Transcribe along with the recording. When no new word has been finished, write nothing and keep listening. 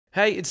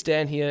Hey, it's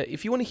Dan here.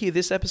 If you want to hear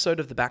this episode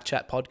of the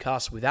Backchat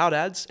podcast without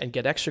ads and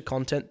get extra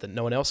content that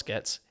no one else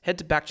gets, head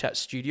to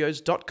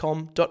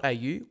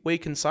backchatstudios.com.au where you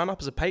can sign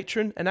up as a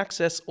patron and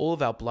access all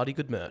of our bloody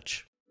good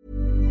merch.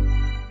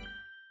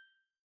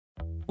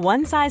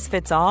 One size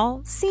fits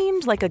all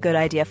seemed like a good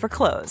idea for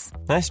clothes.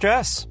 Nice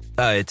dress.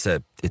 It's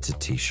a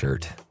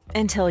t-shirt.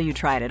 Until you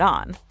tried it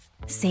on.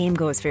 Same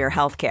goes for your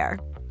healthcare.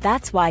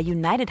 That's why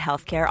United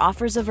Healthcare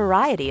offers a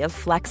variety of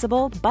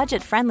flexible,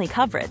 budget-friendly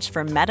coverage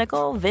for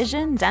medical,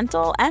 vision,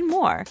 dental, and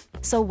more.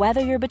 So whether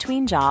you're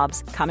between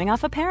jobs, coming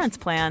off a parent's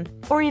plan,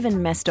 or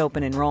even missed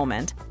open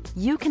enrollment,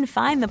 you can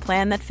find the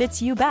plan that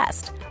fits you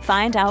best.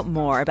 Find out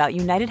more about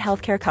United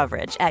Healthcare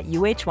coverage at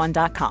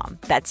uh1.com.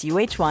 That's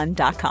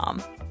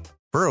uh1.com.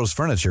 Burrow's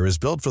furniture is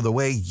built for the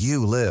way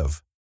you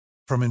live.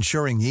 From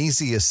ensuring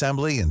easy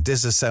assembly and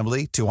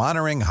disassembly to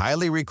honoring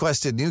highly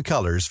requested new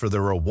colors for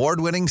their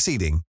award-winning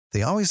seating,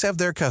 they always have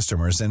their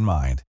customers in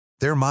mind.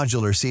 Their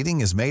modular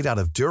seating is made out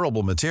of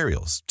durable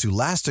materials to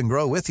last and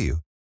grow with you.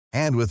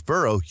 And with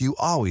Burrow, you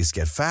always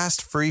get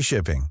fast, free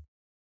shipping.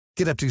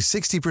 Get up to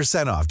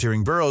 60% off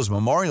during Burrow's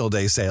Memorial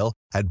Day sale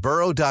at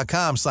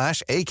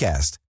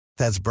burrow.com/ACAST.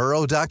 That's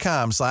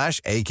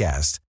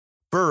burrow.com/ACAST.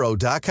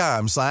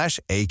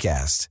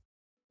 burrow.com/ACAST.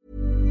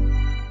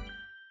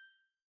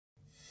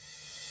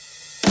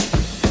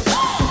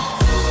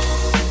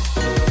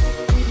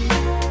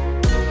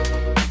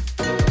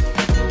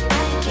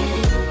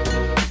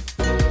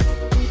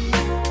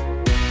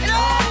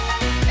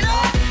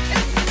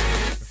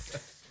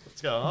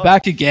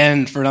 Back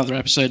again for another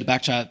episode of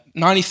Backchat.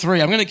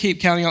 93. I'm going to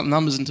keep counting up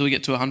numbers until we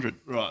get to 100.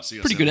 Right, so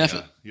you got pretty good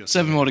effort.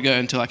 7 more to go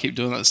until I keep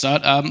doing that at the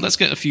start. Let's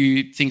get a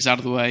few things out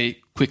of the way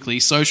quickly.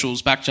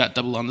 Socials, backchat_.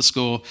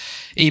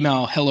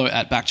 Email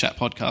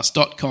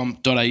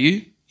hello@backchatpodcast.com.au.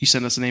 You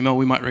send us an email,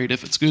 we might read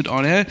if it's good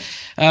on air.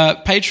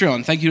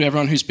 Patreon, thank you to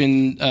everyone who's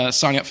been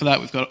signing up for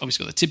that. We've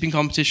obviously got the tipping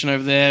competition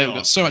over there. We've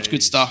got so much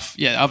good stuff.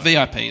 Yeah, our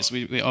VIPs,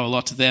 we owe a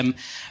lot to them.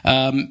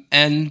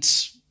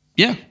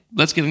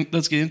 Let's get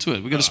into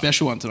it. We've got a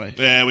special one today.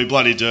 Yeah, we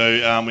bloody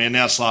do. We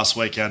announced last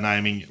week our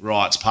naming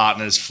rights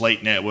partners,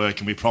 Fleet Network,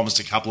 and we promised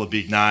a couple of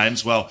big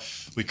names. Well,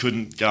 we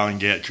couldn't go and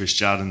get Chris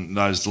Judd and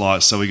those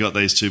delights, so we got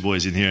these two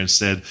boys in here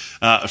instead.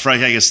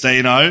 Frank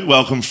Agostino.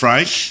 Welcome,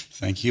 Frank.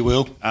 Thank you,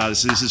 Will.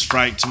 This is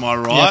Frank to my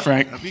right. Yeah,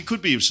 Frank. You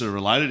could be sort of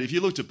related if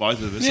you looked at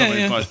both of us.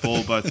 Yeah. Both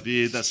bald, both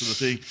beard, that sort of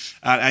thing.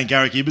 And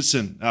Garrick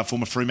Ibbotson,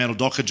 former Fremantle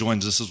Docker,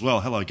 joins us as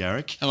well. Hello,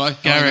 Garrick. Hello,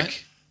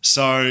 Garrick.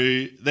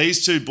 So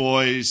these two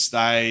boys,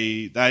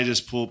 they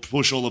just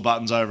push all the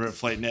buttons over at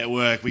Fleet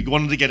Network. We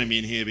wanted to get them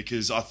in here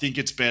because I think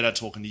it's better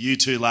talking to you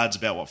two lads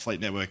about what Fleet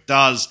Network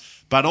does,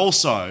 but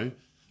also,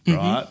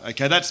 right?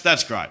 Okay,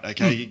 that's great.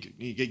 Okay,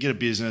 you get a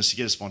business, you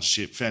get a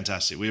sponsorship,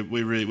 fantastic. We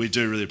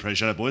do really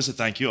appreciate it, boys. So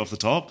thank you off the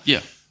top.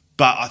 Yeah,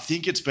 but I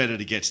think it's better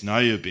to get to know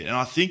you a bit, and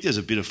I think there's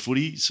a bit of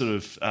footy sort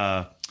of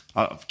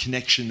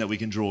connection that we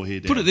can draw here.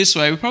 Dan. Put it this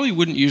way, we probably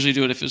wouldn't usually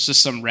do it if it was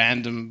just some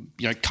random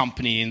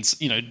company and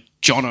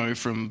Jono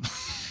from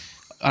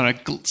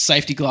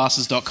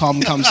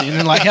safetyglasses.com comes in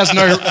and has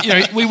no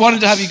we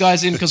wanted to have you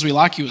guys in because we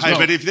like you as well.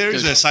 But if there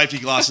is a safety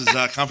glasses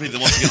company that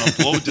wants to get on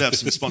board, we do have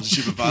some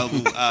sponsorship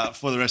available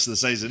for the rest of the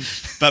season.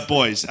 But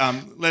boys,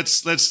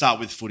 let's start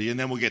with footy and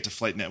then we'll get to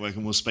Fleet Network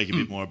and we'll speak a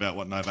bit more about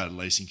what Novated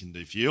Leasing can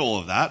do for you, all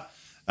of that.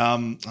 I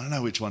don't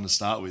know which one to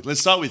start with.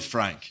 Let's start with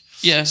Frank.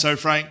 Yeah. So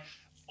Frank,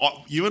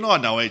 you and I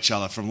know each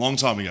other from a long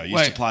time ago. You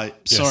used to play.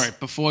 Sorry,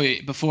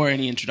 before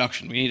any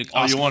introduction, we need to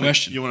ask a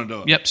question. You want to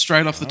do it? Yep,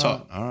 straight off the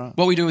top. All right.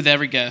 What we do with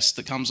every guest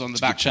that comes on the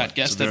Backchat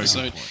guest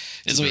episode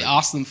is we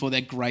ask them for their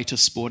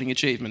greatest sporting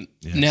achievement.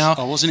 Yes. Now,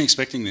 I wasn't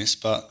expecting this,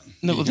 but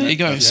there you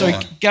go. So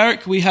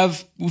Garrick, we've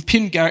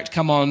pinned Garrick to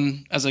come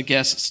on as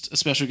a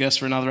special guest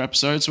for another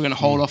episode. So we're going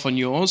to hold off on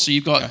yours. So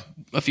you've got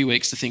a few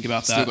weeks to think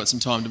about that. Still got some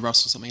time to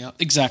rustle something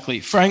up. Exactly.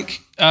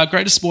 Frank,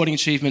 greatest sporting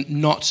achievement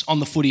not on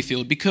the footy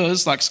field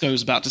because, like Sco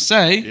was about to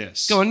say,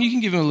 yes. Go on, you can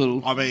give him a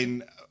little. I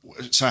mean,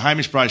 so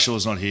Hamish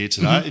Brayshaw's not here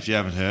today, if you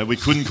haven't heard. We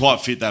couldn't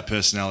quite fit that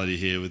personality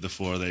here with the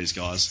four of these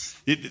guys.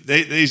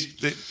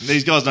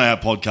 These guys know how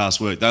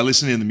podcasts work. They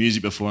listened to the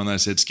music before and they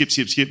said, skip,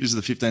 this is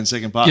the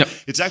 15-second part. Yep.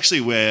 It's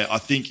actually where I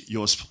think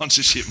your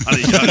sponsorship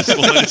money goes,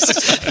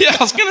 boys. Yeah,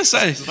 I was going to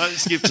say. So don't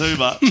skip too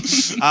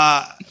much.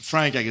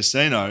 Frank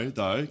Agostino,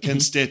 though, can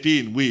step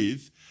in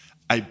with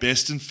a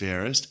best and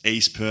fairest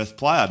East Perth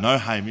player. No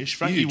Hamish.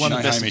 Frank, you won the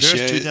best and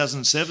fairest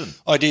 2007.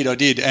 I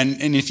did.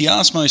 And if you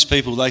ask most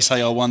people, they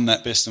say I won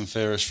that best and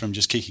fairest from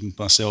just kicking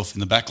myself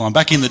in the back line.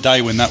 Back in the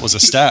day when that was a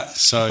stat.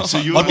 So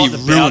you I'd be the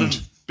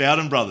ruined.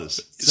 Bowden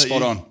brothers.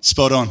 Spot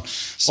on.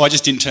 I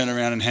just didn't turn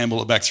around and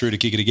handball it back through to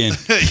kick it again.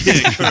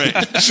 Yeah,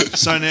 correct.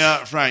 So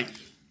now, Frank,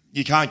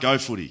 you can't go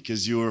footy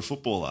because you were a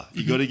footballer.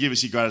 You've got to give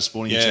us your greatest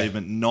sporting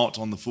achievement not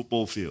on the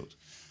football field.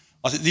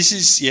 I think this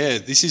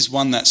is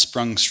one that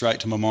sprung straight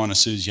to my mind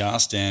as soon as you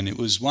asked, Dan. It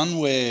was one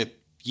where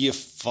year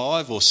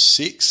 5 or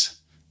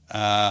 6,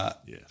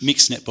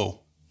 mixed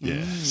netball.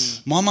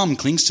 Yes. My mum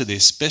clings to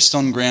this. Best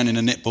on ground in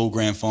a netball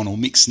grand final,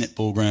 mixed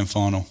netball grand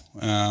final.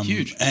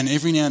 Huge. And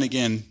every now and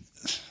again,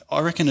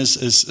 I reckon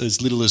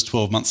as little as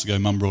 12 months ago,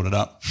 Mum brought it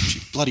up.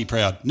 She's bloody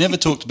proud. Never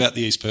talked about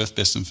the East Perth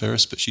Best and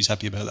Fairest, but she's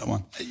happy about that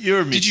one.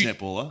 You're a mixed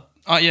netballer.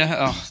 Oh,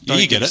 yeah. Oh, don't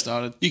you get me it.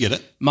 started. You get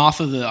it.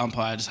 Martha, the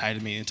umpire, just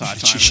hated me the entire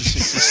time.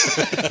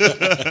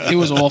 It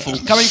was awful.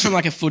 Coming from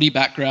like a footy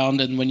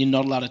background and when you're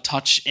not allowed to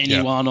touch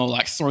anyone or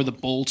like throw the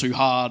ball too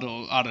hard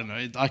or I don't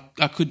know,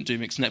 I couldn't do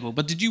mixed netball.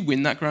 But did you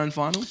win that grand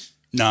final?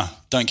 Nah,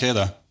 don't care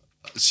though.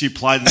 So you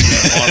played in the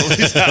grand final.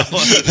 Is that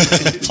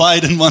what?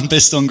 Played and won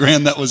best on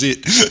ground. That was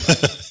it.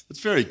 That's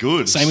very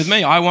good. Same with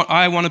me.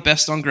 I won a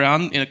best on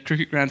ground in a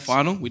cricket grand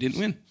final. We didn't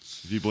win.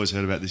 Have you boys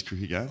heard about this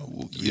cricket game?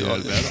 Yeah,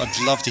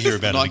 I'd love to hear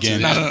about it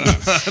again. No.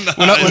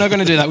 We're not going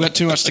to do that. We've got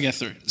too much to get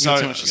through. So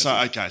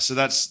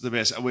that's the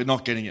best. We're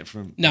not getting it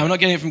from... No, we're not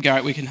getting it from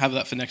Garrett. We can have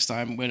that for next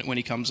time when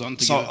he comes on.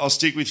 So I'll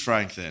stick with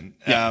Frank then.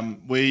 Yeah.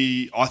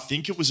 I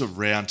think it was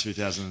around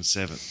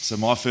 2007. So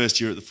my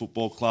first year at the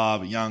football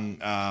club,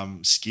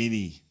 young,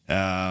 skinny,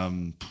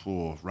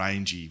 poor,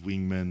 rangy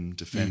wingman,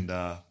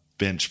 defender,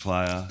 bench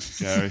player,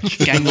 Gary.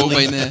 Gang ball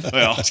been there.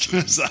 Well, I was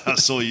going to say, I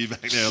saw you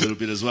back there a little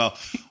bit as well.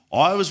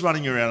 I was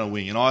running around a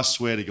wing, and I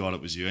swear to God it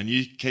was you, and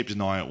you keep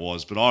denying it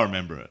was, but I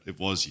remember it. It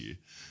was you.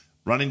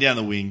 Running down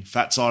the wing,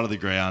 fat side of the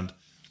ground,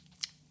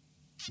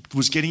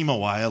 was getting in my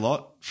way a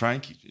lot,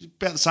 Frank.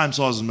 About the same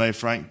size as me,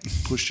 Frank,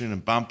 pushing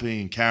and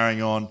bumping and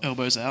carrying on.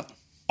 Elbows out.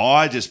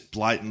 I just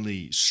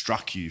blatantly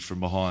struck you from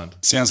behind.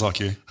 Sounds like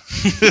you.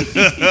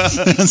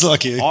 Sounds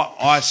like you.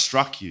 I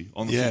struck you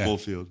on the football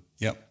field.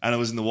 Yep. And it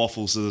was in the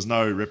waffle, so there's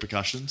no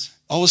repercussions.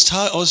 I was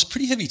a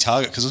pretty heavy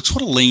target because I was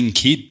quite a lean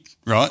kid,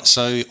 right?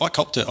 So I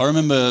copped it. I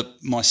remember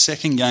my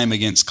second game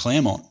against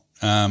Claremont.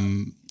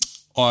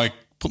 I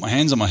put my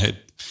hands on my head,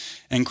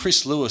 and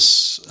Chris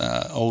Lewis,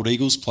 old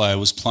Eagles player,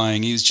 was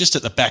playing. He was just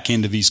at the back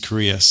end of his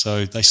career,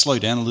 so they slow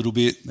down a little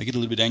bit. They get a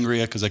little bit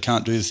angrier because they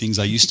can't do the things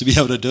they used to be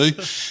able to do.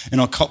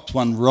 And I copped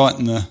one right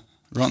in the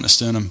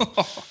sternum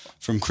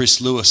from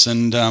Chris Lewis,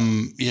 and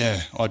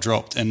I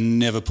dropped and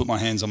never put my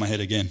hands on my head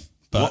again.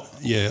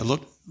 But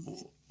look.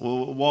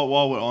 Well,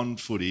 while we're on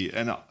footy,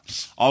 and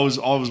I was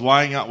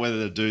weighing up whether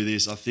to do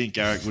this. I think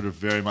Garrick would have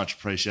very much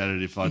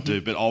appreciated it if I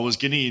do. But I was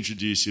going to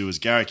introduce you as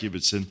Garrick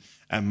Ibbotson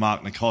and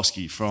Mark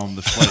Nikoski from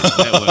the Fleet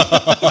Network.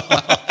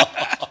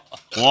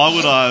 Why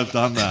would I have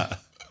done that?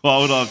 Why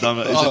would I have done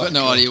that? I've got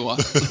no idea why.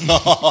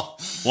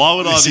 Why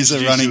would I have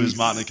introduced you as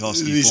Mark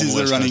Nikoski? This is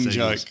a running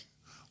joke.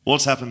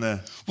 What's happened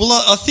there? Well,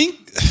 I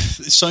think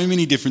so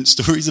many different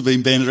stories have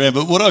been bandied around,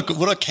 but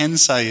what I can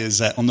say is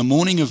that on the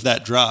morning of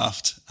that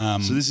draft... so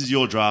this is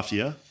your draft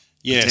year?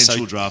 Yeah.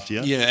 Potential draft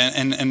year? Yeah,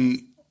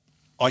 and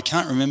I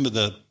can't remember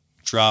the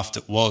draft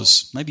it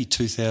was, maybe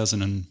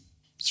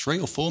 2003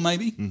 or 4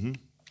 maybe.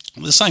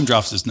 Mm-hmm. The same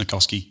draft as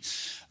Nikoski,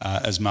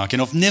 as Mark,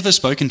 and I've never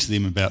spoken to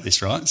them about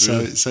this, right?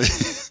 Really? So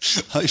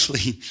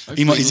hopefully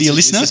is he a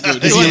listener? Is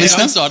he a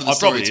listener? I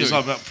probably is.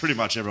 Pretty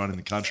much everyone in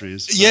the country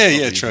is.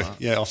 So true.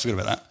 Yeah, I forgot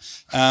about that.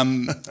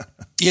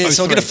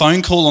 So I get a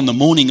phone call on the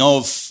morning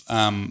of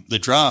the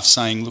draft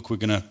saying, "Look, we're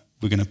gonna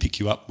pick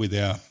you up with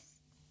our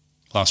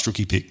last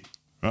rookie pick."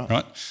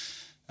 Right?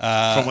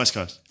 From West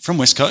Coast. From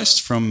West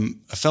Coast,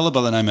 from a fella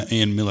by the name of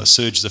Ian Miller.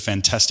 Serge is a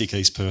fantastic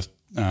East Perth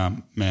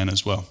man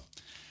as well.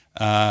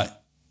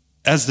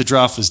 As the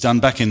draft was done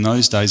back in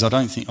those days, I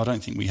don't think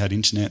we had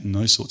internet and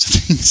those sorts of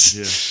things.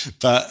 Yeah.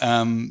 But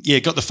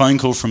got the phone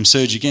call from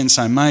Serge again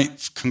saying,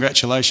 "Mate,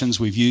 congratulations,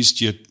 we've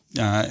used you,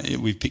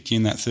 we've picked you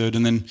in that third."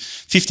 And then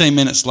 15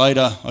 minutes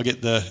later, I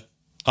get the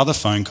other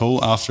phone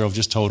call after I've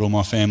just told all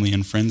my family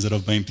and friends that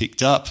I've been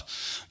picked up.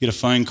 I get a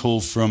phone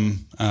call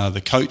from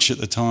the coach at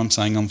the time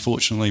saying,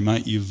 "Unfortunately,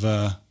 mate,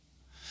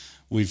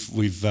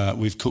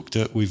 we've cooked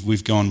it.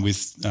 We've gone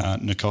with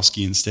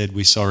Nikoski instead.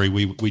 We're sorry.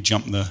 We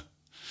jumped the."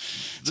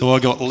 So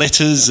I got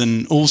letters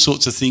and all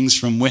sorts of things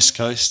from West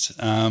Coast.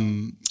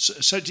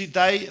 So did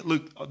they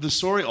look? The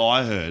story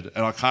I heard,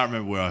 and I can't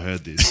remember where I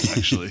heard this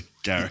actually,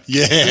 Gareth.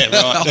 Yeah, right.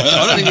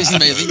 I don't think this is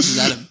me. I think this is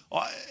Adam.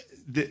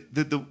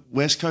 The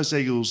West Coast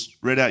Eagles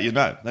read out your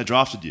name. They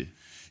drafted you.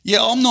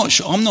 Yeah, I'm not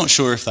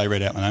sure if they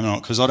read out my name or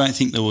not because I don't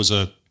think there was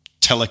a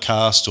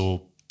telecast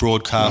or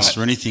broadcast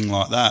or anything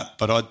like that.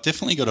 But I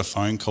definitely got a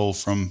phone call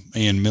from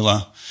Ian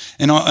Miller,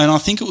 and I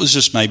think it was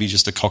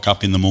just a cock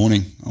up in the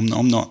morning.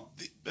 I'm not.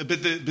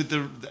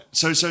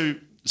 So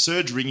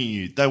Serge ringing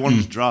you, they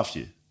wanted to draft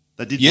you.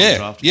 They did want to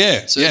draft you.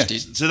 Yeah, Serge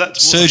did. So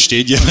that's Serge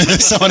did. Yeah,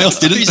 someone else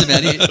didn't. Who's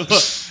about it?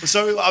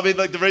 So I mean,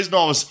 the reason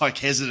I was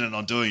hesitant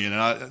on doing it, and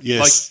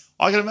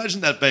I can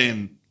imagine that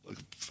being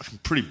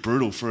pretty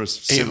brutal for a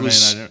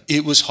 17-18.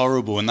 It was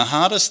horrible, and the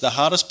hardest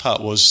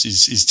part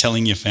is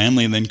telling your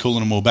family and then calling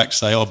them all back to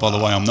say, "Oh, by the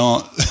way, I'm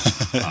not."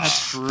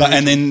 That's brutal.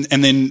 And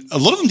then a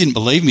lot of them didn't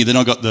believe me. Then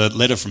I got the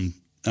letter from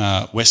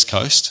West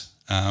Coast,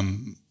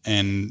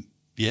 and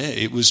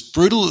it was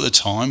brutal at the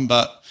time,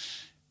 but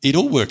it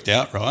all worked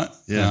out, right?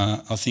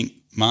 Yeah. I think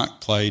Mark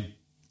played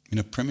in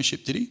a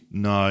premiership, did he?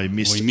 No, he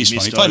missed one.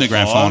 He played in the 05.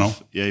 grand final.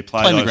 Yeah, he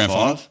played in the grand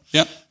final.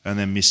 Yep. And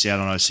then missed out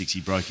on 06.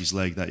 He broke his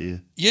leg that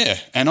year. Yeah,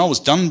 and I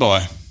was done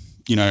by,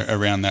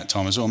 around that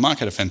time as well. Mark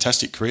had a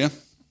fantastic career,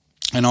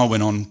 and I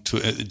went on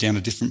down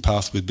a different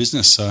path with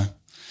business. So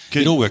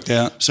It all worked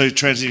out. So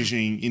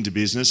transitioning into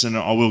business, and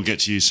I will get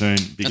to you soon,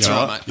 Big That's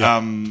fella.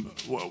 right, mate.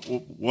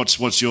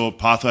 What's your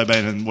pathway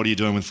been, and what are you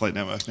doing with Fleet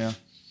Network now?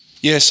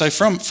 Yeah, so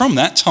from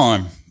that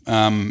time,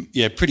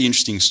 pretty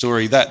interesting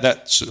story.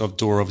 That sort of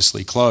door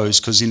obviously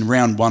closed because in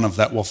round one of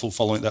that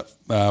following that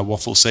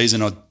waffle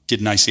season, I did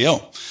an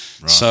ACL.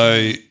 Right.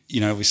 So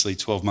obviously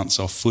 12 months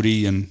off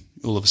footy, and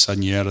all of a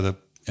sudden you're out of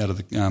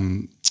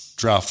the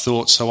draft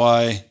thoughts. So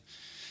I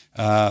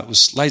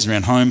was lazing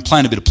around home,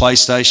 playing a bit of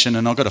PlayStation,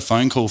 and I got a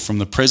phone call from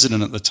the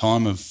president at the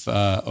time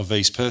of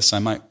East Perth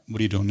saying, "Mate, what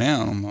are you doing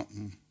now?" And I'm like,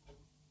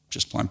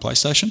 "Just playing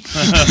PlayStation."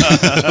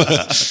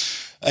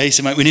 He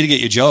said, "Mate, we need to get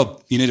you a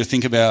job. You need to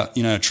think about,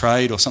 a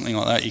trade or something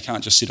like that. You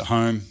can't just sit at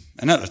home."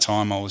 And at the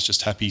time, I was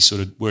just happy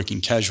sort of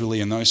working casually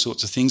and those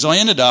sorts of things. I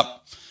ended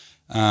up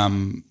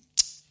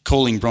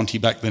calling Bronte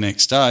back the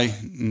next day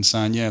and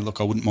saying, "Yeah, look,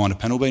 I wouldn't mind a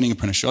panel beating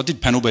apprenticeship." I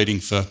did panel beating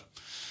for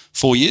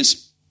 4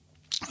 years.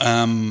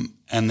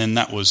 And then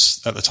that was,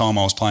 at the time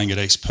I was playing at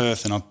East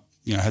Perth, and I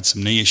had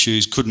some knee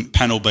issues, couldn't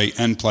panel beat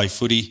and play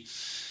footy.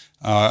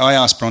 I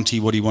asked Bronte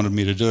what he wanted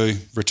me to do,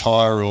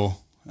 retire or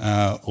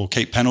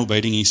keep panel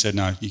beating. He said,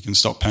 "No, you can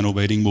stop panel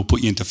beating. We'll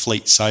put you into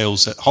fleet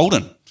sales at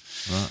Holden."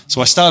 Right. So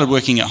I started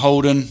working at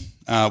Holden,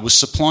 was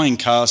supplying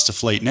cars to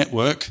Fleet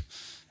Network,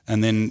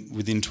 and then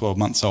within 12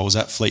 months I was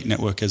at Fleet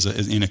Network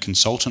in a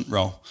consultant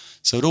role.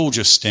 So it all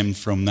just stemmed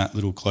from that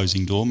little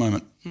closing door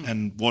moment.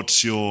 And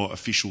what's your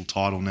official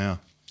title now?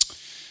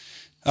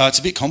 It's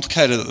a bit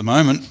complicated at the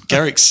moment.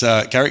 Garrick's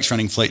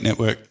running Fleet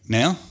Network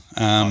now.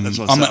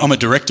 I'm a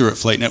director at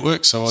Fleet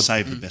Network, so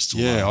save the best.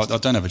 I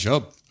don't have a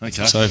job.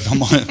 Okay. So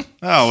I'm on it.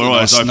 Oh, we're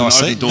always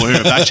open door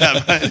here at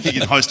Backchat, mate. You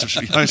can host a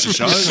show.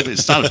 It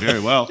started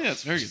very well. Yeah,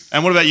 it's very good.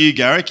 And what about you,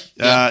 Garrick?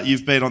 Yeah.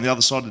 You've been on the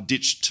other side of the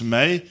ditch to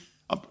me.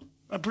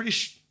 I'm pretty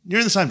you're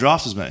in the same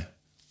draft as me.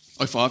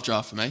 05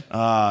 draft for me.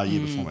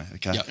 Year before me.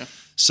 Okay. Yep.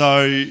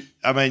 So,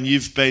 I mean,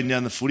 you've been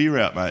down the footy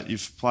route, mate.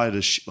 You've played a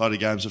shitload of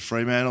games at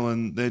Fremantle,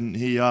 and then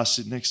here you are,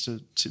 sit next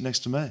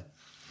to me.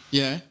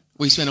 Yeah.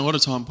 We spent a lot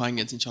of time playing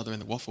against each other in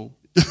the waffle,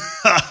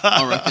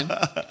 I reckon.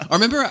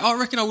 I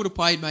reckon I would have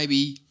played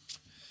maybe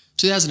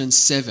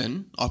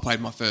 2007. I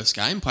played my first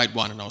game, played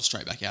one, and I was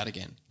straight back out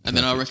again. And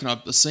then I reckon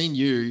I've seen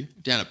you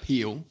down at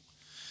Peel,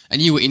 and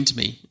you were into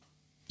me.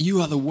 You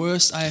are the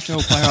worst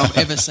AFL player I've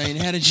ever seen.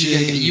 How did you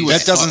get you?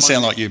 That doesn't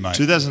sound like you, mate.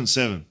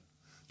 2007.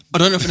 I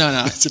don't know if no.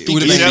 It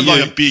would have been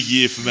like a big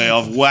year for me.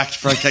 I've whacked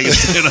Frank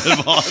Agostino.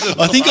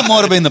 I think it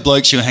might have been the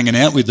blokes you were hanging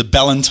out with, the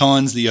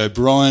Ballantines, the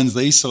O'Briens,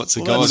 these sorts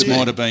of guys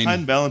might have been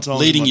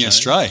leading you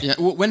astray. Yeah,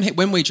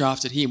 when we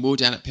drafted him, we were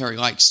down at Perry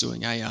Lakes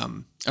doing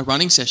a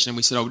running session, and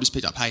we said, "Oh, we just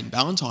picked up Hayden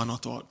Ballantine." I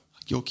thought,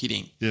 "You're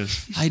kidding."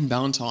 Yes. Hayden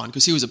Ballantine,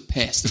 because he was a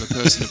pest of a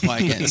person to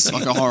play against,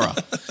 like a horror.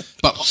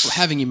 But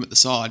having him at the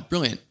side,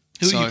 brilliant.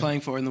 Who are you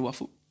playing for in the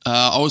waffle?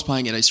 I was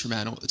playing at East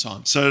Fremantle at the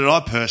time. So did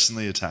I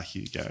personally attack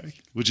you, Gary?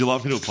 Would you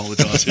like me to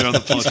apologise here on the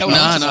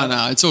podcast?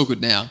 No. It's all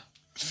good now.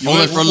 It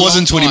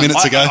wasn't 20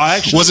 minutes ago.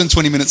 It wasn't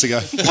 20 minutes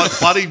ago. Like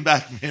flooding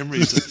back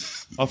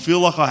memories. I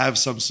feel like I have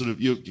some sort of,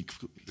 you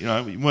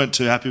weren't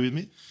too happy with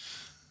me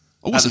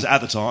at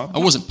the time. I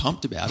wasn't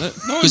pumped about it.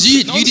 Because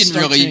you didn't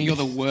really... You're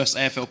the worst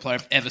AFL player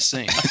I've ever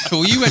seen.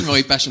 Well, you weren't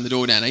really bashing the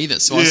door down either,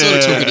 so I sort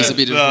of took it as a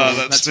bit of...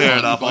 that's fair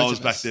enough. I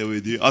was back there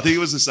with you. I think it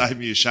was the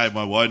same year Shane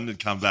Woden had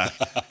come back,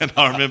 and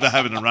I remember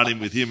having a run-in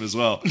with him as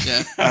well.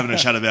 Yeah. Having a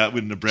chat about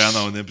winning a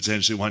Brownlow and then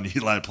potentially 1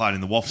 year later playing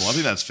in the waffle. I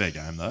think that's fair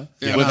game, though.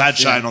 Yeah. We've had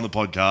Shane on the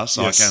podcast,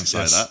 so I can say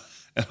that.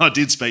 And I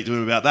did speak to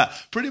him about that.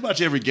 Pretty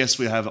much every guest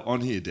we have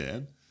on here,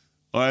 Dan,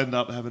 I end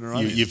up having a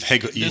run-in. You've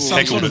heckled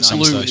at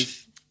some stage.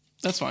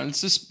 That's fine. It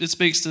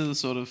speaks to the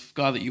sort of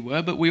guy that you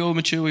were, but we all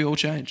mature, we all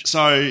change.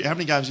 So, how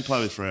many games do you play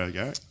with Freo,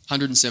 Garrett?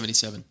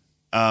 177.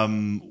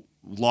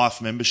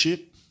 Life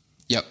membership?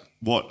 Yep.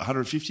 What,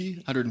 150?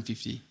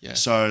 150, yeah.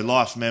 So,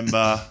 life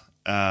member,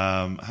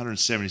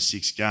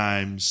 176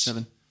 games.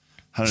 7.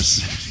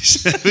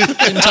 177.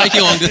 Didn't take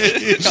you long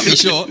to cut me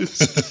short.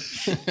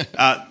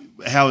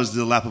 How was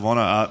the lap of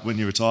honour when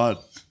you retired?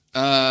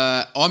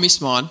 I missed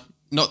mine.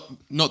 Not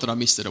that I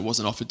missed it, it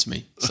wasn't offered to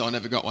me, so I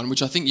never got one,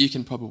 which I think you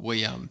can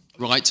probably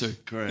relate to.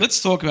 Correct.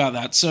 Let's talk about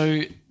that.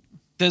 So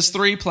there's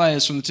 3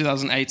 players from the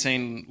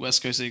 2018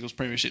 West Coast Eagles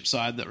premiership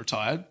side that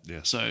retired.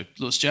 Yeah. So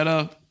Lewis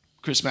Jetta,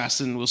 Chris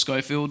Maston, Will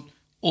Schofield,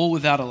 all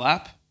without a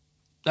lap.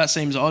 That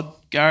seems odd.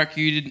 Garrick,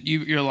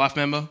 you're a life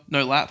member,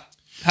 no lap.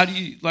 How do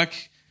you,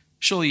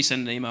 surely you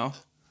send an email?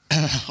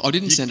 I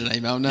didn't send an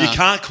email, no. You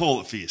can't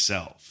call it for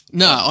yourself.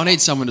 No, I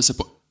need someone to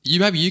support.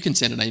 Maybe you can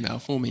send an email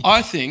for me.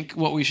 I think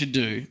what we should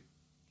do,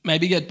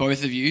 maybe get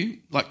both of you,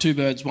 like 2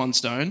 birds, 1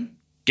 stone,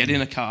 get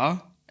in a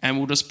car, and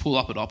we'll just pull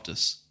up at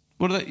Optus.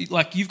 What are they,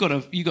 you've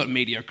got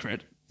media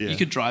cred. Yeah. You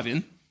could drive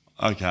in.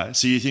 Okay,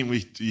 so you think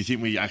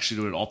we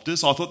actually do it at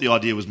Optus? I thought the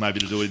idea was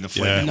maybe to do it in the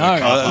Fleet Network.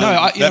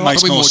 That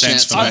makes more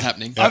sense for that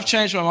happening. I've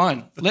changed my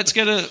mind. Let's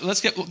get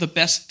the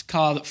best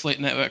car that Fleet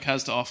Network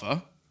has to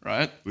offer,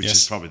 right? Which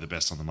is probably the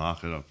best on the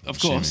market. Of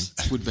course,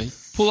 would be.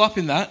 Pull up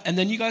in that, and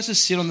then you guys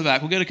just sit on the back.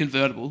 We'll get a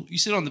convertible. You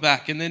sit on the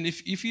back, and then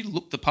if you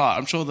look the part,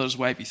 I'm sure they'll just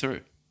wave you through.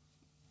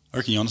 I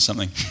reckon you're onto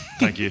something.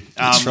 Thank you.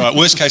 That's right.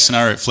 Worst case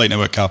scenario at Fleet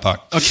Network car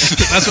park. I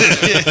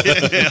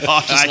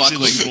actually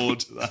look forward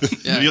to that.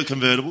 Have you got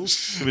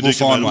convertibles? Can we We'll do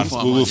find one.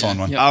 convertibles? We'll find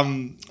one.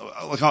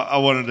 I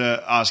wanted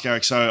to ask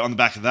Garrick, so on the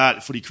back of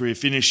that, footy career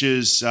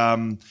finishes, how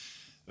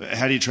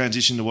do you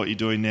transition to what you're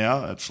doing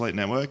now at Fleet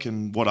Network,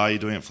 and what are you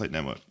doing at Fleet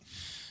Network?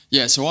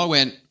 Yeah, so I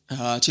went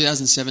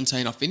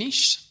 2017, I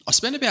finished. I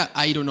spent about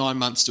 8 or 9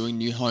 months doing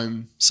new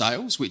home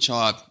sales, which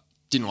I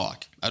didn't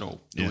like at all.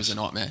 It was a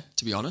nightmare,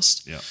 to be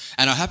honest. Yeah.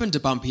 And I happened to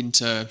bump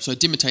into,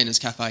 Dimartina's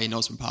Cafe in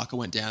Osborne Park. I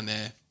went down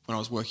there when I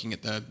was working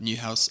at the new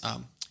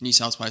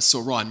sales place,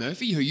 saw Ryan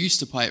Murphy, who used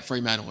to play at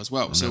Fremantle as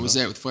well. So I was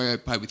there with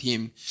Freo, played with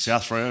him.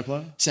 South Freo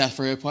player? South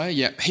Freo player,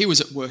 yeah. He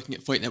was working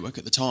at Fleet Network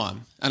at the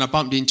time. And I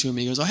bumped into him.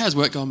 He goes, how's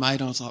work going, mate?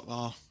 And I was like,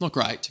 not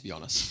great, to be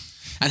honest.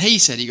 And he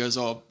said,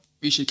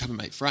 you should come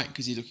and meet Frank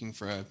because he's looking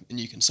for a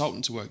new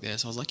consultant to work there.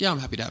 So I was like, yeah, I'm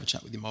happy to have a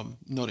chat with him. I'm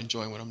not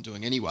enjoying what I'm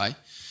doing anay.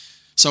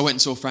 So I went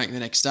and saw Frank the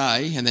next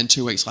day, and then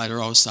 2 weeks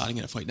later, I was starting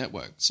at a Fleet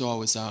Network. So I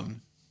was,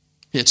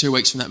 2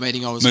 weeks from that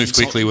meeting, I was Move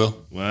quickly, Will.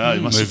 Wow,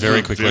 you must Move have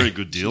very got a quickly. very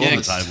good deal on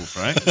the table,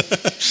 Frank.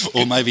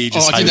 Or maybe you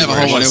just I didn't have a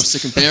whole lot hated else to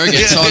compare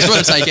against, so I was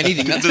going to take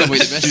anything. That's probably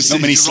the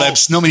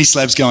best. Not many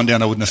slabs going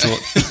down, I wouldn't have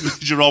thought.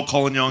 Did you roll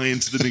Colin Young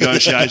into the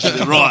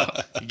negotiation? Right,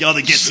 you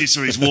either gets this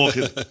or he's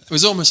walking. It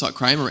was almost like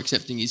Kramer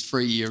accepting his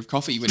free year of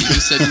coffee when he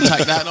just said,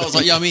 take that. And I was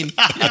like, yeah, I'm in.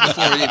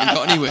 Before it even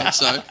got anywhere.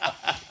 So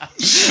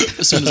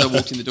as soon as I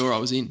walked in the door, I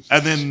was in.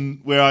 And then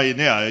where are you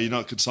now? You're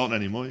not a consultant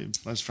anymore,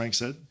 as Frank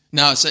said?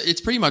 No, so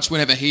it's pretty much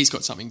whenever he's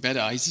got something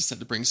better, he's just had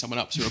to bring someone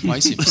up to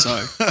replace him.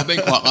 So I've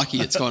been quite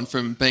lucky. It's gone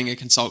from being a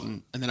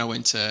consultant, and then I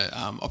went to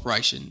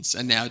operations,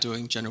 and now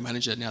doing general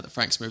manager now that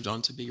Frank's moved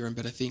on to bigger and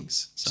better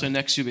things. So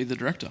next you'll be the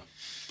director.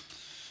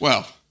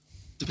 Well,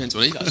 depends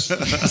what he does.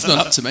 It's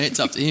not up to me, it's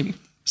up to him.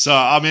 So,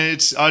 I mean,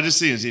 I just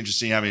think it's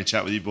interesting having a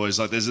chat with you boys.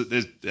 Like,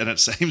 and it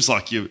seems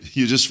like you're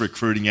just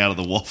recruiting out of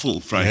the waffle,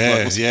 Frank.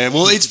 Yeah.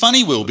 Well, it's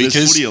funny, Will, because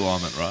there's footy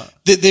alignment, right?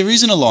 There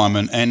is an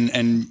alignment,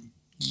 and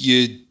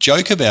you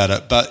joke about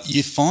it, but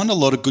you find a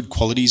lot of good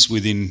qualities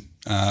within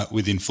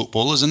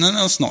footballers. And then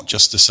that's not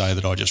just to say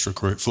that I just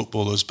recruit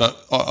footballers,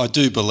 but I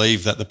do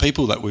believe that the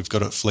people that we've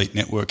got at Fleet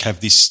Network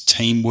have this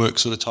teamwork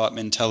sort of type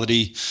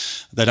mentality.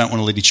 They don't want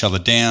to let each other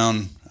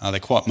down. They're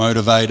quite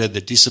motivated.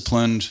 They're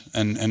disciplined,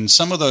 and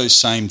some of those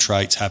same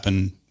traits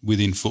happen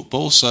within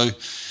football. So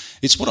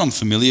it's what I'm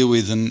familiar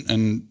with,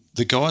 and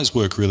the guys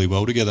work really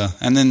well together.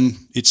 And then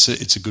it's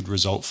a good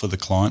result for the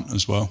client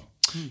as well.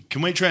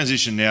 Can we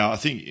transition now? I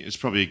think it's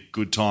probably a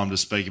good time to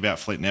speak about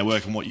Fleet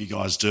Network and what you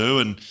guys do.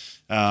 And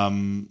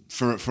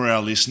for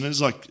our listeners,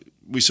 like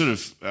we sort of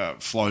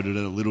floated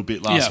it a little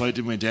bit last week,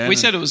 didn't we, Dan? We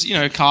said it was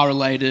car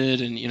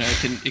related, and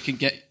it can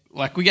get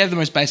like we gave the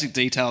most basic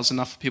details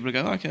enough for people to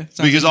go okay.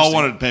 Because I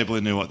wanted people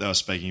to know what they were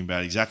speaking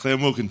about exactly,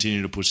 and we'll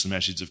continue to push the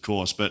message, of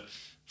course. But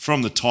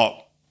from the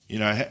top,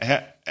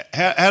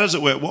 how does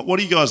it work? What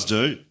do you guys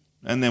do?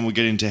 And then we'll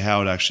get into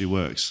how it actually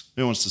works.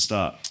 Who wants to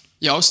start?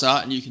 Yeah, I'll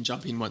start, and you can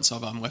jump in once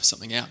I've left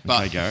something out. But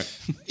okay, Garrett.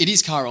 It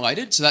is car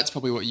related, so that's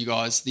probably what you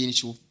guys, the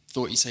initial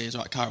thought you see is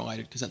right, car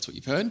related, because that's what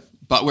you've heard.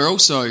 But we're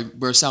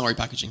a salary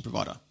packaging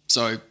provider,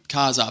 so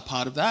cars are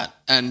part of that.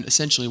 And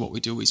essentially, what we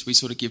do is we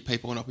sort of give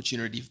people an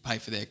opportunity to pay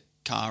for their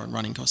car and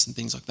running costs and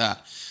things like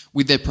that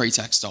with their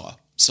pre-tax dollar.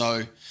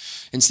 So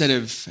instead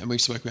of, and we've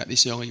spoken about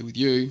this earlier with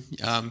you,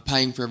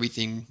 paying for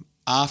everything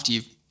after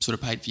you've sort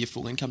of paid for your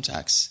full income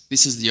tax,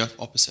 this is the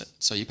opposite.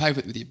 So you pay for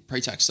it with your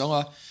pre-tax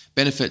dollar,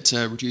 benefit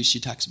to reduce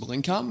your taxable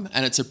income,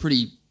 and it's a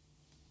pretty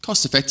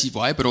cost-effective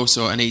way, but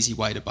also an easy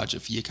way to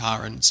budget for your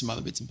car and some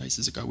other bits and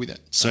pieces that go with it.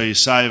 So you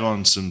save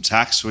on some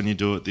tax when you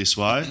do it this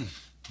way,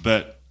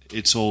 but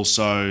it's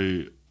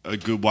also a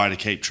good way to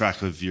keep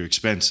track of your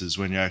expenses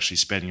when you're actually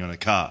spending on a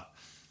car,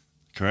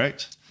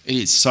 correct? It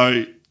is.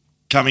 So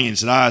coming in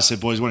today, I said,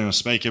 boys, what do you want to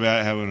speak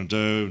about, how we want to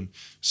do? And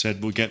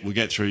said, we'll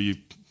get through you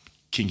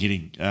king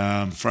hitting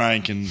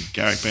Frank and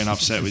Garrick being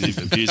upset with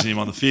you abusing him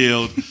on the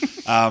field.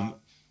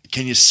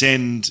 Can you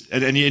send,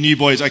 and you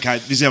boys, okay,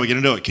 this is how we're going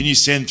to do it. Can you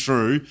send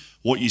through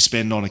what you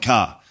spend on a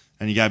car?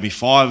 And you gave me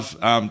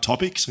 5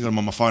 topics. I've got them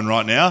on my phone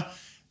right now.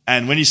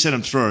 And when you sent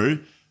them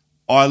through,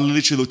 I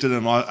literally looked at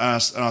them and I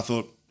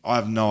thought, I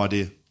have no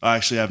idea. I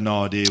actually have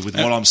no idea with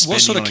what I'm spending.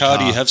 What sort of car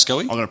do you have,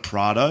 Scully? I've got a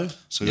Prado.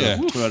 So I've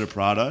got a Toyota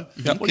Prado.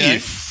 Yep. What are you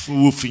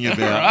woofing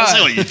about? I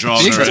see what you're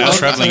driving around.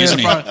 Travelling, isn't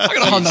he? I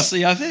got a Honda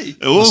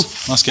CRV.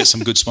 Must get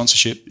some good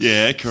sponsorship.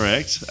 Yeah,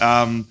 correct.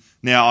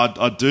 Now,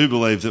 I do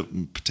believe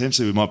that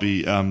potentially we might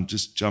be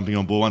just jumping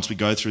on board once we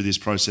go through this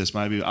process,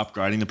 maybe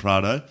upgrading the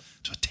Prado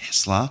to a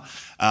Tesla.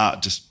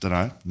 Just don't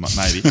know,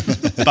 maybe.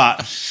 But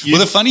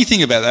the funny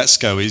thing about that,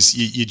 Sco, is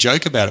you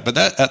joke about it, but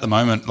that at the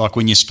moment, like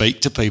when you speak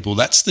to people,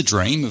 that's the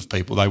dream of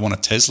people. They want a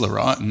Tesla,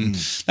 right? And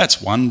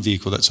that's one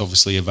vehicle that's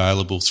obviously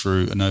available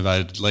through a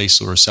novated lease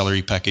or a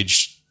salary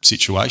package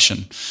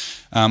situation.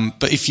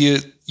 But if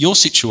your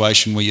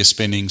situation where you're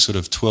spending sort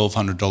of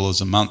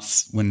 $1,200 a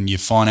month when you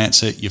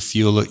finance it, you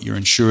fuel it, you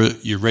insure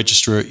it, you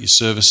register it, you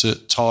service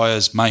it,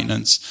 tyres,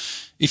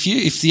 maintenance.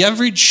 If the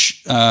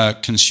average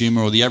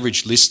consumer or the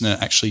average listener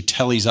actually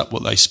tallies up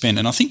what they spend,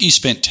 and I think you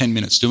spent 10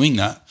 minutes doing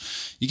that,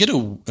 you get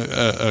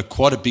a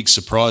quite a big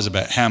surprise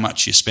about how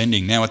much you're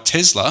spending. Now, a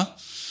Tesla,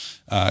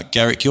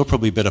 Garrick, you're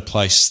probably better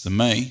placed than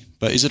me,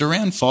 but is it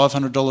around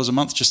 $500 a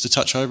month, just a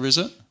touch over, is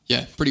it?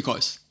 Yeah, pretty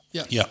close.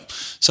 Yeah. Yeah.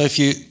 So if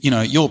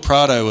your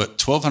Prado at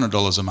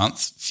 $1,200 a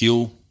month,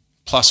 fuel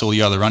plus all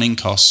your other running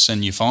costs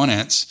and your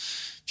finance,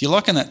 if you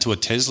liken that to a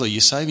Tesla,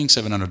 you're saving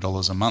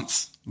 $700 a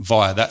month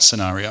via that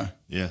scenario.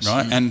 Yes.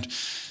 Right. And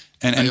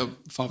you're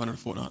 $500 a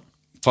fortnight.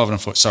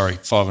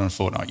 $500 a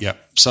fortnight. Yeah.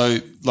 So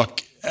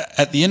like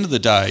at the end of the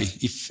day,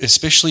 if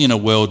especially in a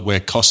world where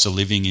cost of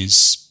living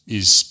is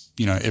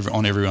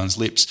on everyone's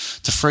lips,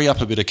 to free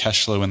up a bit of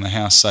cash flow in the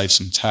house, save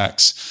some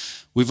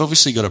tax, we've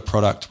obviously got a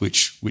product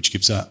which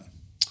gives that.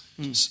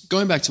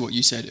 Going back to what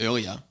you said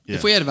earlier,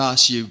 if we had have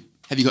asked you,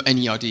 have you got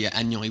any idea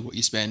annually what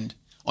you spend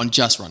on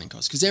just running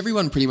costs? Because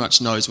everyone pretty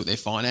much knows what their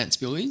finance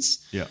bill is,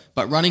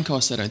 but running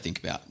costs they don't think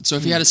about. So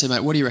if you had to say,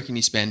 mate, what do you reckon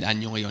you spend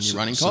annually on your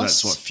running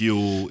costs? So that's what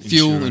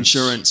fuel,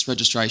 insurance,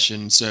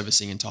 registration,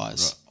 servicing and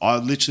tyres. Right. I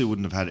literally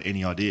wouldn't have had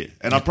any idea.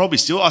 And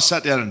I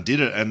sat down and did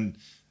it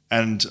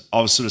and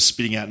I was sort of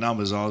spitting out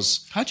numbers.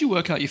 How'd you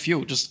work out your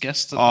fuel? Just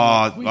guessed?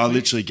 I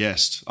literally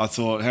guessed. I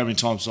thought, how many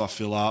times do I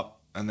fill up?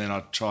 And then I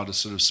tried to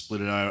sort of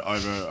split it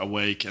over a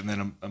week and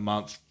then a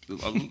month.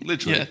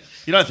 Literally,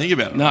 you don't think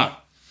about it. No.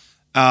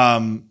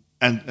 Right?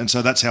 And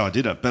so that's how I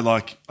did it. But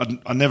like,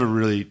 I never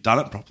really done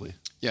it properly.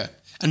 Yeah.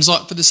 And it's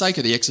like, for the sake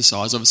of the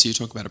exercise, obviously you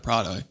talk about a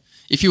Prado.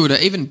 If you were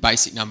to, even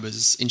basic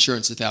numbers,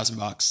 insurance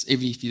 $1,000,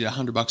 even if you did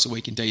 $100 a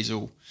week in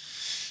diesel,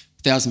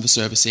 $1,000 for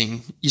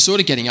servicing, you're sort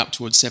of getting up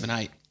towards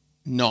 $7,000,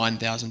 $8,000,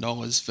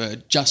 $9,000 for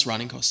just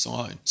running costs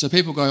alone. So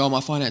people go, oh,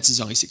 my finance is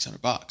only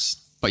 $600.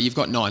 But you've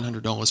got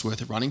 $900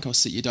 worth of running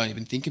costs that you don't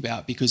even think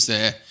about because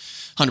they're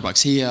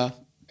 $100 here,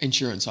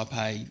 insurance I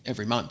pay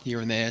every month here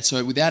and there.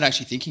 So without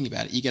actually thinking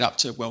about it, you get up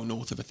to well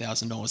north of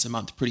 $1,000 a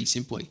month pretty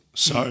simply.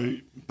 So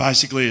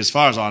basically, as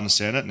far as I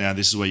understand it, now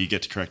this is where you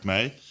get to correct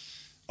me,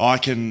 I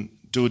can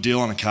do a deal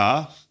on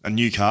a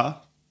new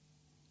car,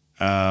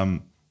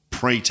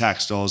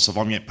 pre-tax dollars. So if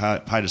I'm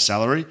getting paid a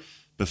salary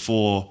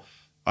before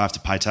I have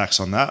to pay tax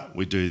on that,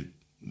 we do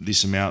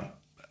this amount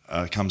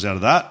comes out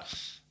of that.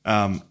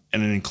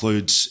 And it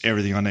includes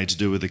everything I need to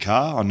do with the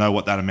car. I know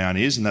what that amount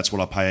is, and that's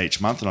what I pay each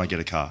month, and I get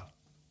a car.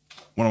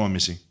 What am I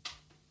missing?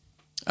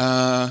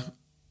 Not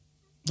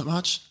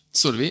much.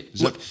 Sort of it.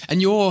 And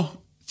you're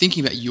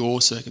thinking about your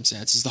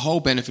circumstances, the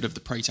whole benefit of the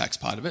pre-tax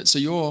part of it.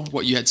 So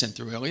what you had sent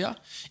through earlier,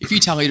 if you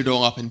tallied it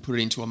all up and put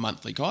it into a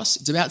monthly cost,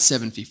 it's about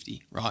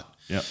 $750, right?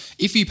 Yeah.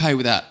 If you pay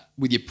with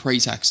your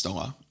pre-tax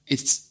dollar,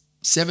 it's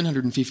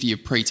 $750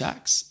 of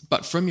pre-tax,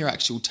 but from your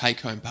actual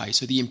take-home pay,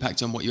 so the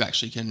impact on what you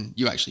actually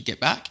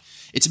get back,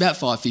 it's about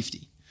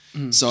 $550.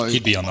 So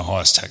he'd be on the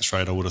highest tax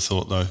rate, I would have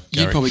thought, though.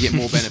 You'd probably get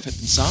more benefit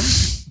than some.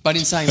 But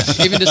in saying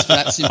that, even just for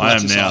that simple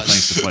exercise, I am now,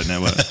 thanks to Fleet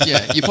Network.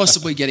 Yeah, you're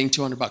possibly getting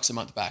 $200 a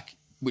month back,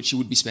 which you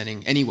would be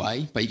spending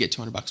anyway, but you get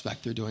 $200 back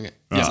through doing it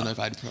as a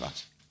novated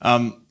product.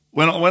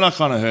 When I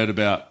kind of heard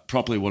about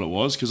properly what it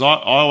was, because I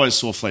always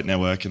saw Fleet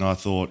Network and I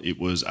thought it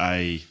was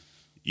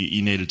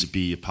you needed to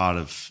be a part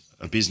of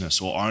a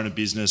business or own a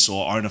business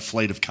or own a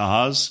fleet of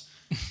cars.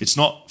 It's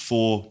not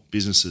for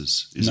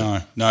businesses, is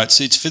it? No,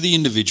 it's for the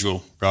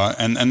individual, right?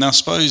 And I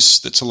suppose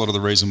that's a lot of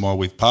the reason why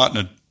we've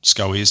partnered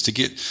SCOE is to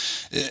get,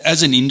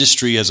 as an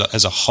industry as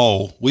a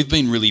whole, we've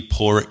been really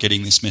poor at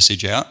getting this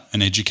message out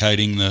and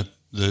educating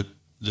the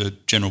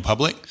general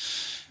public.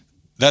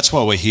 That's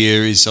why we're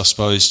here is, I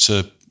suppose,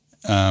 to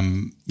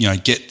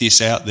get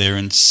this out there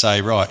and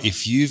say, right,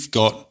 if you've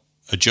got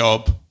a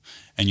job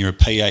and you're a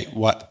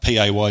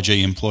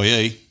PAYG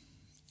employee,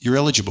 you're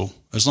eligible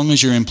as long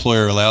as your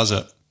employer allows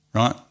it.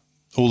 Right,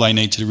 all they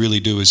need to really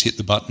do is hit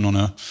the button on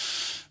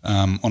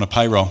a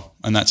payroll,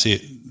 and that's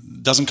it.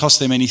 Doesn't cost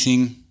them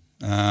anything.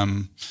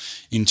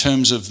 In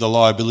terms of the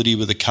liability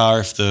with the car,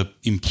 if the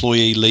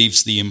employee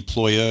leaves the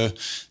employer,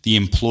 the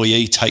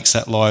employee takes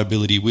that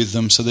liability with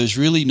them. So there's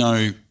really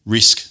no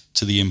risk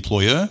to the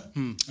employer.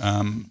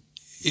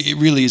 It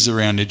really is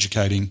around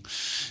educating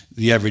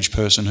the average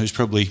person who's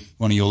probably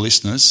one of your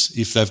listeners,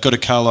 if they've got a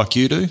car like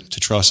you do, to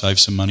try save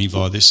some money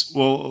via this.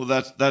 Well,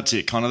 that's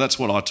it. Kind of that's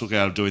what I took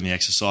out of doing the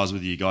exercise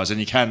with you guys,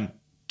 and you can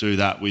do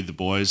that with the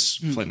boys.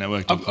 Fleet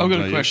Network. I've got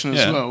a question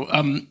as well.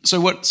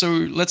 So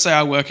let's say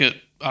I work at,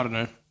 I don't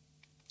know,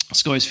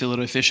 SCOE's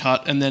Filet Fish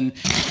Hut, and then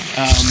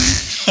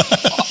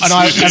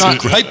and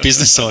great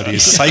business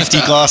ideas. Safety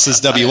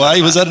glasses, WA,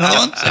 was that another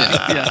one?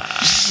 Yeah.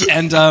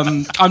 And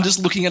I'm just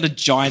looking at a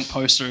giant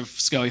poster of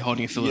SCOE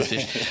holding a fillet of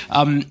fish.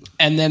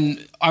 And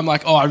then I'm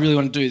like, oh, I really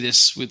want to do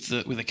this with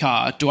a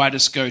car. Do I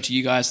just go to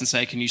you guys and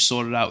say, can you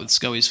sort it out with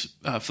SCOE's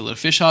Filet of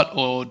Fish Hut,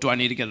 or do I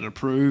need to get it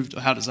approved,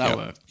 or how does that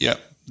work? Yeah.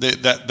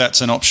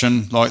 That's an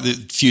option. Like a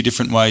few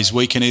different ways.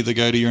 We can either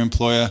go to your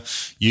employer,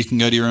 you can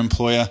go to your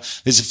employer.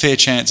 There's a fair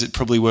chance it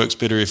probably works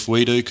better if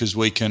we do because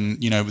we can,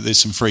 there's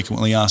some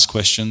frequently asked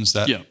questions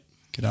that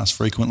get asked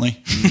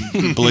frequently.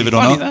 Believe it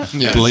or not.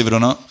 Believe it or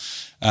not.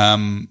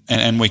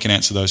 And we can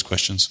answer those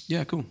questions.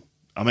 Yeah, cool.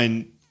 I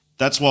mean,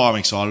 that's why I'm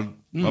excited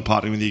about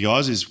partnering with you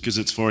guys is because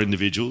it's for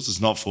individuals.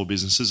 It's not for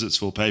businesses. It's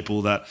for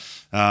people that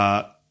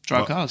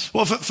drive cars.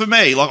 Well, for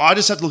me, like I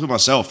just had to look at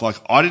myself. Like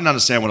I didn't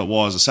understand what it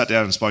was. I sat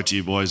down and spoke to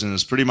you boys, and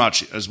it's pretty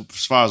much as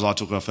far as I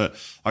took off it.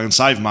 I can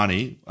save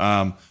money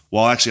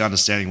while actually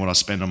understanding what I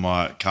spend on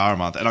my car a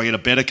month, and I get a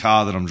better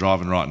car than I'm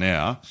driving right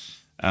now.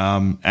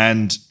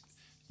 And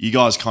you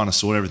guys kind of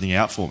sort everything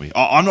out for me.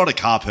 I'm not a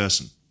car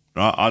person,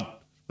 right?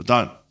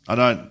 I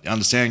don't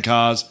understand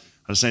cars.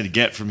 I just need to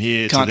get from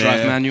here Can't to there.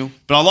 drive manual.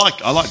 But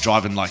I like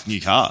driving like new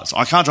cars.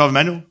 I can't drive a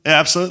manual. Yeah,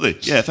 absolutely.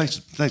 Yeah, thanks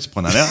for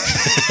pointing that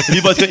out. Have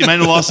you both got your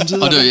manual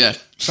licenses? I do, yeah.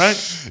 Frank?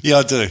 Yeah,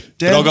 I do.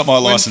 Dan, but I got my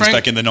license Frank-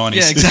 back in the 90s.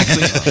 Yeah,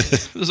 exactly.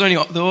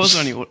 there was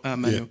only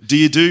manual. Do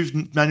you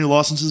do manual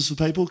licenses for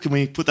people? Can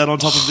we put that on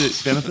top of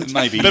the benefits?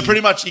 Maybe. But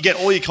pretty much you get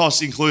all your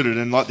costs included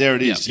and like there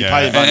it is. You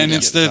pay your money. And you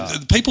it's get the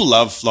car. people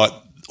love like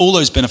all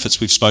those benefits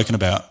we've spoken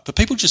about, but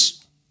people just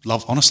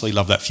honestly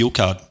love that fuel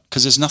card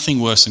because there's nothing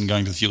worse than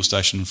going to the fuel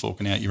station and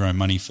forking out your own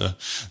money for.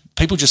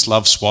 People just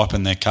love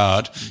swiping their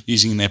card,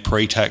 using their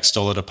pre-tax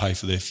dollar to pay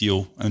for their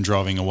fuel and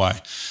driving away.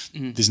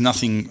 There's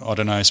nothing, I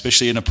don't know,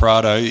 especially in a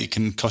Prado, it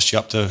can cost you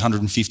up to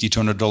 $150,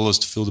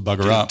 $200 to fill the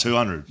bugger up.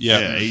 200.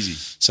 Yeah, easy.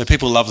 So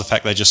people love the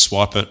fact they just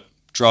swipe it,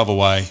 drive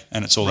away,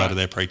 and it's all out of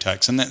their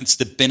pre-tax. And that's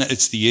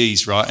it's the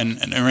ease, right? And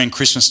around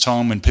Christmas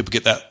time when people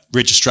get that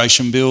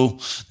registration bill,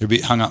 they're a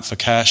bit hung up for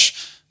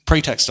cash,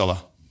 pre-tax dollar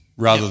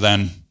rather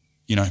than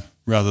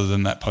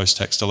that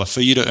post-tax dollar.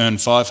 For you to earn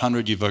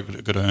 $500, you've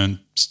got to earn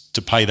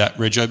to pay that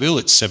rego bill.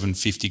 It's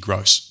 $750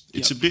 gross.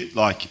 It's a bit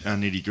like a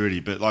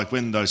nitty-gritty, but like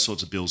when those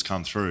sorts of bills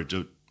come through,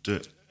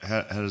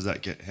 how does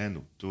that get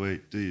handled? Do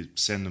you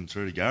send them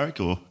through to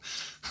Garrick or?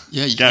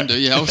 Yeah, you can do.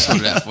 Yeah, I'll sort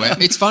it out for you.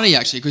 It's funny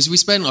actually because we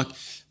spend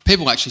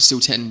people actually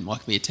still send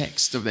me a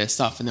text of their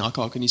stuff and they're like,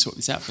 "Oh, can you sort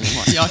this out for me?" I'm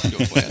like, "Yeah, I can do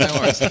it for you. No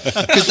worries."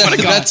 Because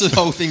that's the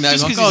whole thing. They're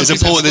like,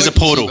 there's a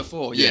portal.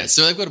 Before. Yeah,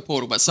 so they've got a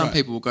portal, but some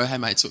people will go, "Hey,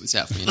 mate, sort this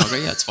out for me." And I'll go,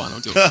 "Yeah, it's fine. I'll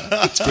do it for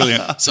you." It's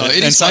brilliant. So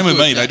and same with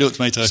me. They do it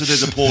to me too. So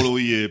there's a portal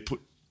where you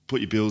put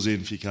your bills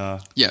in for your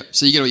car. Yeah,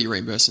 so you get all your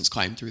reimbursements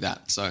claimed through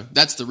that. So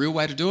that's the real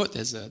way to do it.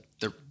 There's the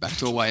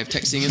backdoor way of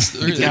texting us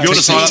through. If you want to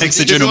sign up, text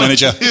the general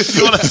manager. If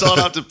you want to sign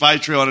up to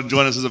Patreon and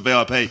join us as a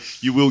VIP,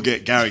 you will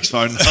get Garrick's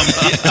phone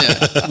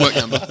number. Work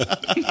number.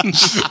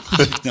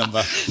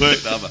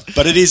 Work number.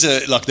 But it is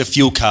the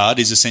fuel card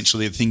is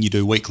essentially the thing you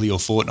do weekly or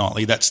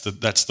fortnightly. That's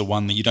the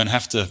one that you don't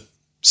have to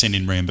send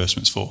in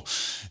reimbursements for.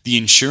 The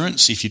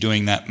insurance, if you're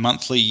doing that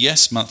monthly,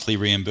 yes, monthly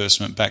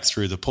reimbursement back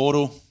through the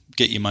portal.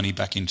 Get your money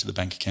back into the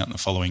bank account the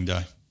following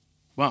day.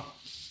 Wow.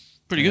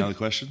 Pretty Any good. other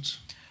questions?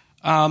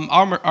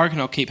 I reckon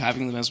I'll keep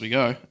having them as we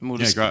go. And we'll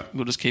just, great.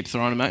 We'll just keep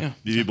throwing them at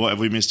you. Have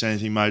we missed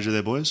anything major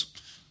there, boys?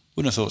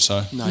 Wouldn't have thought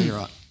so. No, you're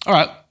right. All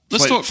right.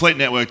 Let's talk.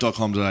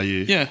 Fleetnetwork.com.au.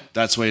 Yeah.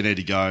 That's where you need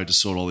to go to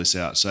sort all this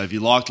out. So if you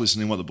liked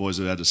listening to what the boys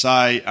have had to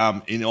say,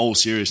 in all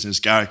seriousness,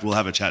 Garrick will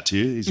have a chat to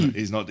you.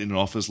 He's not in an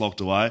office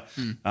locked away.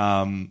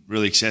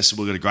 Really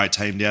accessible. Got a great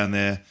team down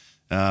there.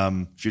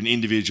 If you're an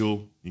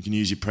individual, you can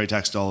use your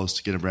pre-tax dollars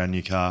to get a brand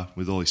new car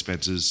with all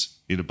expenses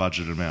in a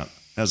budgeted amount.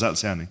 How's that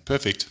sounding?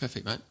 Perfect,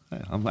 mate.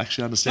 Yeah, I'm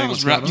actually understanding That was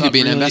what's going wrapped on. You could be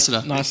an really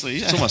ambassador. nicely.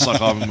 Yeah. It's almost like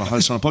I'm a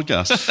host on a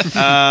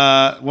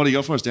podcast. What do you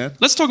got for us, Dan?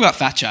 Let's talk about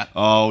Fat Chat.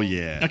 Oh,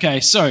 yeah.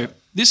 Okay, so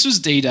this was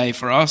D-Day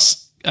for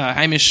us.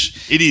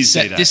 Hamish. It is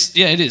set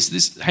D-Day. it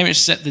is. Hamish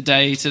set the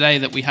day today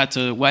that we had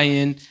to weigh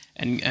in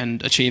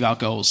and achieve our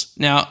goals.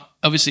 Now,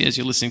 obviously, as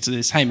you're listening to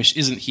this, Hamish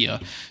isn't here,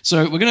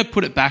 so we're going to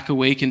put it back a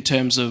week in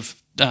terms of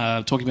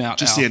talking about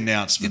Just the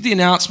announcement. The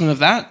announcement of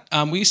that.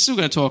 We're still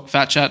going to talk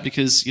Fat Chat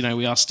because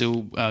we are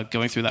still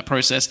going through that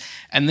process.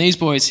 And these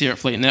boys here at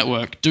Fleet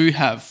Network do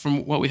have,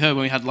 from what we heard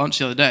when we had lunch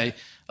the other day,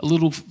 a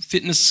little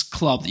fitness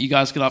club that you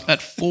guys get up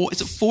at 4.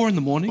 Is it 4 in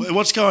the morning?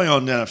 What's going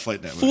on down at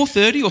Fleet Network?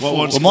 4:30 or 4?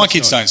 what's- Well, my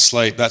kids don't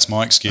sleep. That's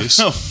my excuse.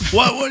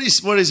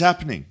 What is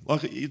happening?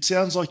 Like, it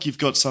sounds like you've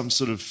got some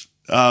sort of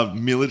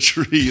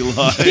military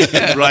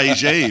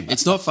regime.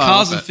 It's not far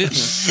Cars off and it.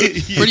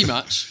 fitness. Pretty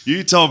much.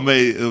 You told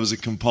me there was a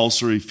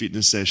compulsory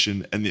fitness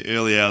session and the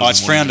early hours. Oh,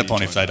 it's of the morning frowned that you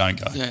upon if they don't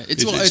go. Yeah,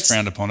 it's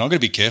frowned upon. I've got to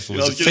be careful.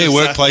 Yeah, I Is was it gonna fair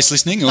say. workplace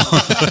listening? Or?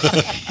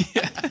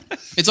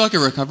 It's like a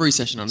recovery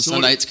session on a So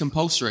Sunday. what- It's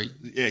compulsory.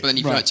 Yeah, but then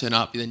if you don't turn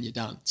up, then you're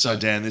done. So,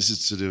 Dan, this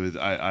is to do with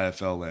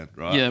AFL land,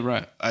 right? Yeah,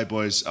 right. Hey,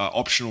 boys,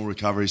 optional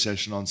recovery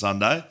session on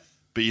Sunday.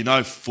 But you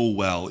know full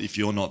well if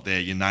you're not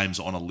there, your name's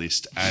on a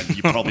list and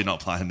you're probably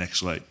not playing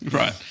next week.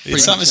 Right.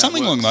 It's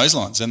something along those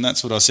lines, and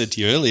that's what I said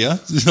to you earlier.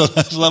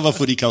 I love our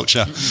footy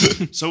culture.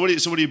 So what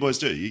do you boys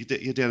do? You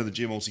get down to the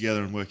gym all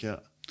together and work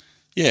out?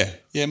 Yeah.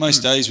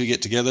 Most days we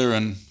get together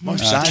and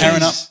Most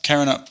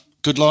carrying up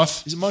good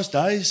life. Is it most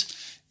days?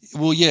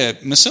 Well, yeah,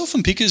 myself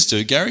and Pickers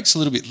do. Garrick's a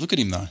little bit. Look at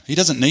him though. He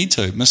doesn't need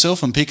to.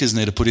 Myself and Pickers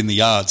need to put in the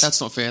yards.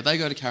 That's not fair. They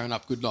go to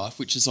Karrinyup Good Life,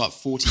 which is like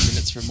 40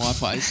 minutes from my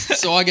place.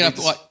 So I get up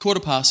at like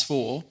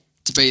 4:15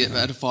 to be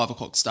at a 5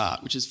 o'clock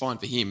start, which is fine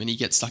for him, and he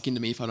gets stuck into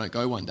me if I don't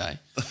go one day.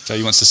 So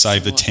he wants to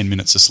save the 10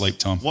 minutes of sleep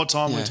time. What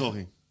time are we Yeah.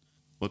 talking?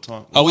 What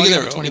time? Oh, we I get get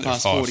there up at we 20 get there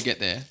past at 4 5. to get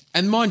there.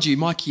 And mind you,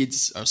 my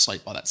kids are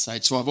asleep by that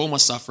stage, so I have all my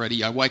stuff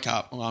ready. I wake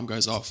up, alarm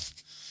goes off,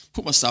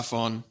 put my stuff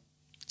on,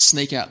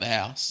 sneak out the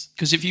house.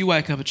 Because if you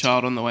wake up a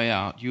child on the way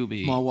out, you'll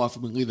be My wife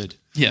will be livid.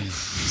 yeah.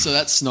 So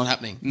that's not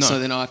happening. No. So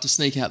then I have to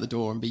sneak out the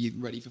door and be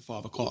ready for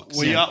 5 o'clock.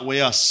 We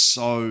are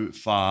so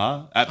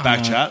far at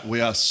Backchat.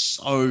 We are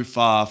so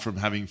far from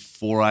having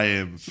 4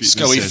 a.m. fitness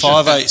Scully, sessions.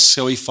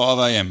 5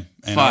 a.m.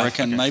 And I 5,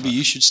 reckon okay, maybe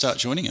you should start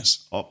joining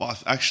us.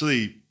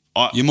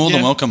 You're You're more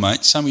than welcome,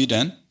 mate. Same with you,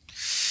 Dan.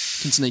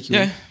 Can sneak you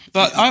Yeah. in.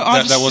 But I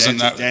That just, wasn't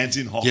that Dan's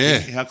in Hocking. Yeah.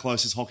 How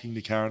close is Hocking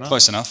to Karrinyup?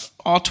 close enough.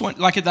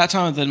 like at that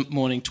time of the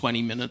morning,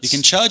 20 minutes. You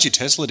can charge your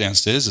Tesla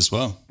downstairs as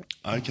well.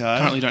 Okay.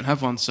 Currently don't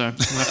have one, so we'll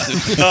have to.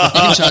 You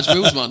can charge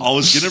Will's one. I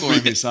was going to for bring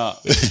it. this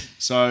up.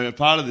 So a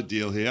part of the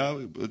deal here,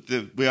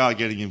 we are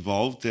getting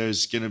involved.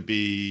 There's going to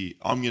be.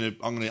 I'm going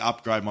to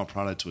upgrade my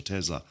product to a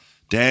Tesla.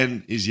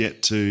 Dan is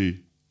yet to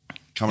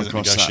come Hasn't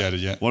across that. negotiated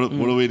yet. What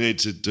do we need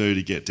to do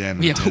to get Dan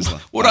in Yeah, a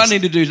Tesla? what do I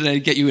need to do today to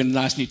get you in a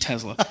nice new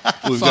Tesla?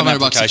 We've got an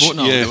 $500 a application.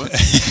 fortnight will do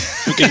it.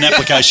 We'll get an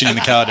application in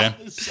the car, Dan.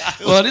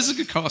 Well, it is a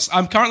good cost.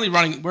 I'm currently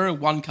running. We're a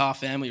one-car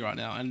family right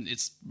now, and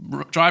it's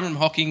driving from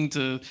Hocking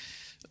to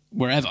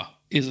wherever.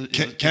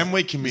 Can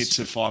we commit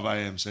to 5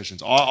 a.m.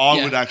 sessions? I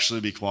Yeah. would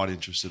actually be quite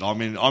interested.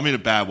 I'm in a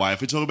bad way.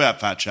 If we talk about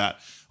fat chat,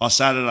 I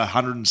started at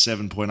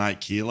 107.8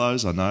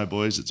 kilos. I know,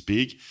 boys, it's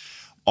big.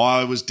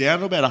 I was down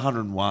to about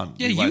 101.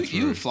 Yeah, midway you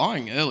through. were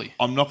flying early.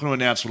 I'm not going to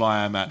announce what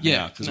I am at Yeah,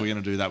 now because no. we're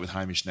going to do that with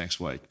Hamish next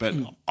week. But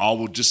I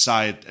will just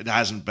say it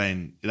hasn't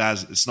been.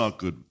 It's not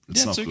good.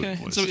 It's Yeah, not it's okay.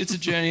 good, boys. It's a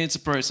journey. It's a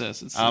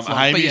process. It's Um, long.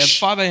 But yeah, Hamish-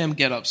 5 a.m.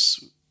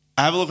 get-ups.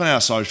 Have a look on our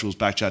socials,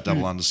 backchat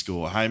Mm.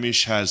 _.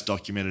 Hamish has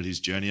documented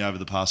his journey over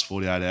the past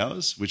 48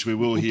 hours, which we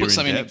will We'll hear put in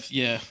something. depth.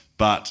 Yeah,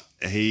 But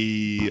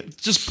he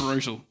just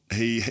brutal.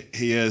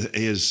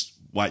 has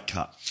weight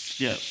cut.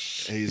 Yeah.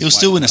 He'll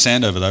still win a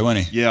Sandover though, won't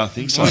he? Yeah, I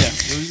think so. Oh, yeah. He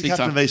was the Big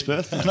captain time. of East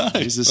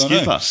birthday. He's the I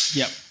know. skipper.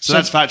 Yep. So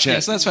that's Fat Chat. Yeah,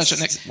 so that's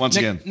Fat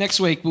Chat. Next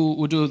week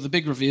we'll do the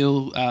big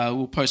reveal.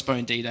 We'll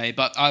postpone D-Day,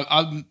 but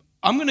I'm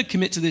going to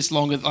commit to this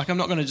longer. Like I'm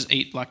not going to just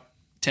eat like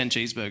 10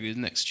 cheeseburgers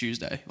next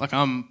Tuesday. Like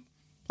I'm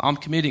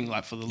committing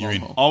like for the long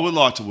in. haul. I would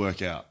like to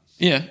work out.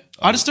 Yeah,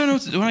 I just don't know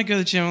what to do when I go to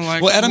the gym. I'm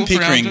like, Well, Adam walk around,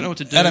 Pickering, don't know what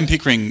to do. Adam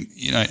Pickering,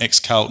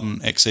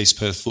 ex-Carlton, ex-East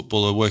Perth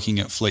footballer working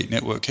at Fleet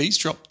Network. He's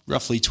dropped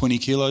roughly 20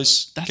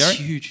 kilos. That's Garrett.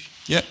 huge.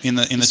 Yeah, in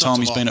the stopped time a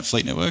he's lot. been at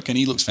Fleet Network, and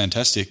he looks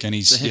fantastic. And a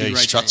heavy he rate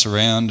struts train.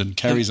 around and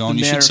carries on.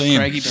 The You mayor should of see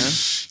him.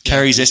 Craigieburn.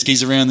 Carries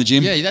Eskies around the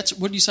gym. Yeah, that's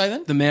what did you say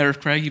then? The mayor of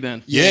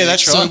Craigieburn. Yeah,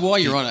 that's so right. while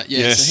you're on it, yeah.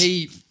 Yes. So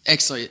he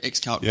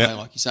ex-Carlton Yeah. player,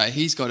 like you say,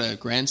 he's got a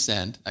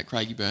grandstand at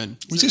Craigieburn.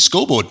 What's his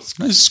scoreboard?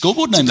 There's a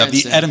scoreboard named up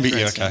the grandstand, Adam. Yeah,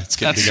 grandstand. okay, it's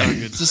getting That's bigger. so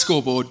good. It's a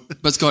scoreboard,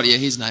 but it's got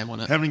his name on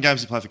it. How many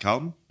games did he play for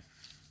Carlton?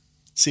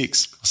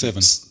 6 or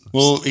 7.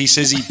 Well, he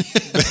says he.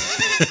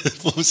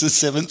 What was the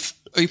 7th?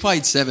 He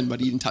played 7, but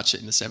he didn't touch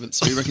it in the 7th,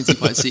 so he reckons he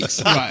played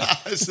 6. Right.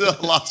 It's the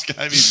last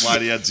game he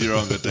played. He had 0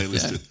 on the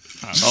delisted.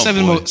 Oh,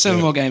 Seven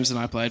more games than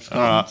I played for.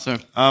 right. So,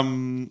 all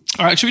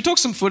right. Should we talk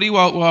some footy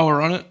while we're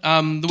on it?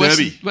 The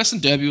Derby. Western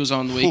Derby was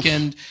on the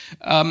weekend.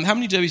 How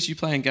many derbies did you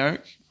play in,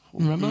 Garrick?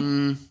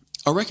 Remember?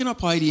 I reckon I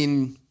played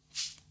in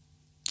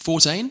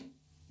 14.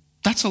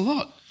 That's a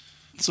lot.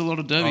 It's a lot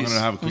of derbies. I'm gonna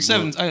have a quick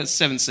seven. look. I got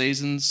 7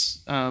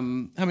 seasons. How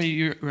many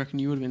you reckon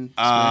you would have been?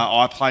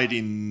 I played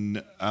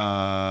in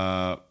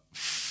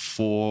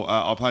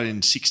I played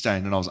in 16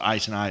 and I was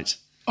 8 and 8.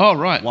 Oh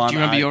right. one, Do you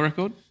remember eight. your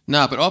record?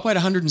 No, but I played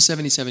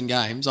 177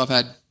 games. I've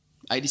had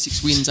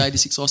 86 wins,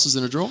 86 losses,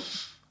 and a draw.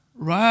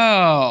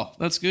 Wow,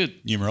 that's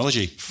good.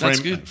 Numerology. That's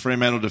good.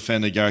 Fremantle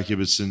defender Gary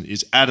Ibbotson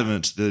is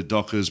adamant the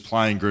Dockers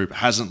playing group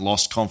hasn't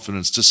lost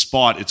confidence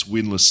despite its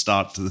winless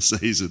start to the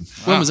season.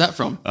 When was that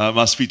from?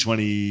 Must be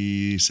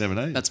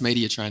 2017. That's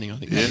media training, I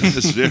think. Yeah,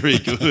 that's very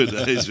good.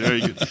 That is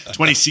very good.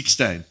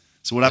 2016.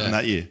 So what happened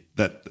Yeah. that year?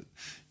 That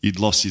you'd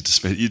lost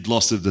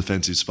the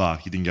defensive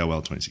spark. You didn't go well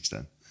in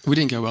 2016. We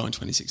didn't go well in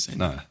 2016.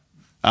 No.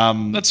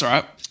 That's all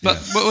right. But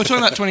we're talking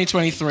about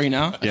 2023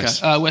 now.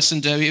 Yes. Western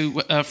Derby.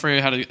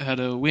 Freo had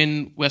a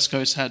win. West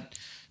Coast had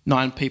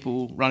 9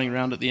 people running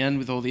around at the end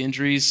with all the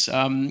injuries.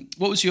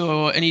 What was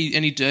your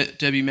any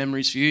Derby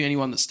memories for you?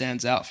 Anyone that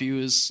stands out for you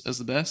as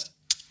the best?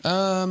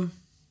 Well,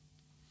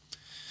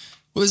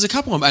 there's a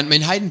couple of. I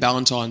mean, Hayden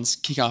Ballantyne's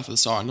kick after the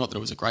siren. Not that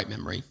it was a great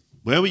memory.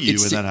 Where were you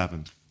It's when the- that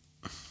happened?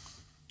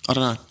 I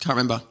don't know. Can't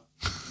remember.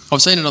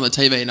 I've seen it on the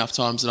TV enough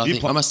times that I You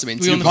think play- I must have been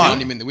Were you on sitting the behind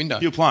field? him in the window.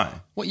 You were playing.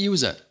 What year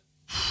was it?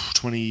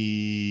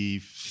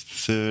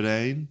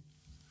 2013,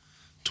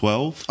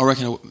 12. I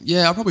reckon.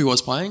 I probably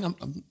was playing. I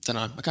don't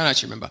know. I can't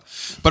actually remember.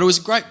 But it was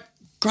a great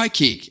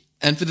kick.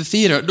 And for the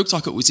theatre, it looked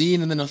like it was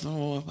in. And then I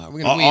thought,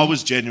 we're going to win. I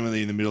was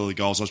genuinely in the middle of the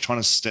goals. I was trying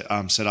to set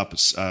up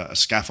a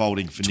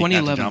scaffolding for Nick Nat to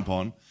 2011. jump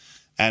on.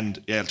 And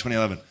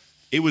 2011.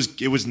 it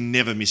was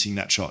never missing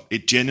that shot.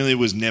 It genuinely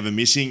was never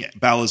missing.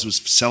 Ballas was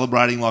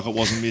celebrating like it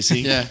wasn't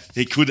missing. Yeah.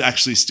 He could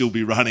actually still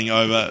be running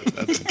over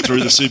through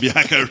the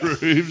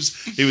Subiaco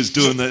roofs. He was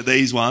doing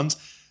these ones.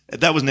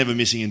 That was never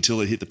missing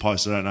until it hit the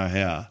post. I don't know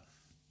how.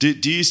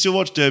 Do you still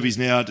watch derbies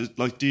now?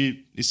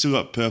 You still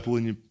got purple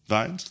in your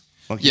veins?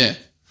 Yeah.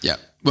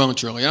 Well and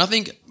truly. And I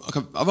think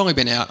I've only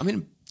been out,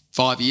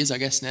 5 years, I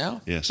guess,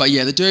 now. Yes. But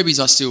yeah, the derbies,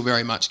 I still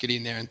very much get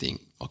in there and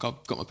think, like,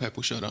 I've got my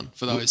purple shirt on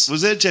for those.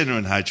 Was there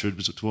genuine hatred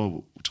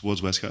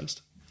towards West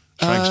Coast?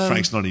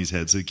 Frank's nodding his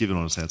head, so give an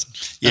honest answer.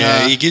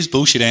 Yeah, he gives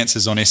bullshit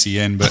answers on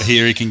SEN, but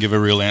here he can give a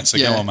real answer.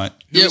 Yeah. Go on, mate.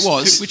 Yeah, it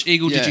was. Which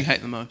Eagle did you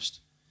hate the most?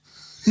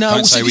 No,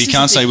 You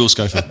can't say Will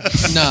Schofield.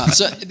 No.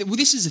 So,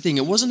 this is the thing.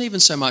 It wasn't even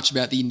so much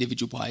about the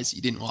individual players that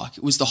you didn't like.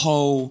 It was the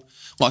whole,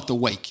 like, the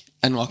week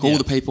and, like, all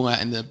the people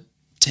out in the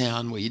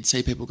town where you'd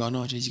see people going,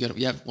 oh, geez,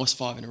 you have lost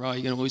 5 in a row.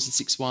 You're going to lose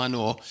the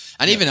 6-1.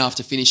 And even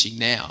after finishing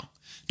now,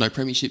 no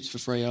premierships for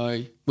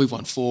Freo. We've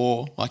won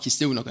 4. Like, you're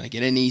still not going to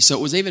get any. So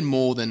it was even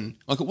more than,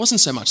 like, it wasn't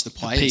so much the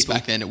players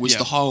back then. It was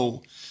the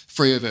whole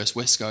Freo versus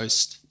West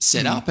Coast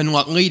setup and,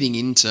 like, leading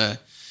into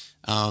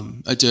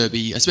a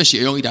derby,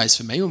 especially early days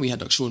for me when we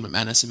had like Sean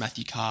McManus and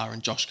Matthew Carr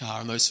and Josh Carr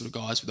and those sort of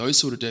guys with those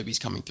sort of derbies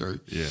coming through.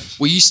 Yeah.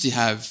 We used to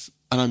have,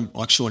 I know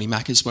like Shawnee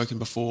Mack has spoken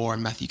before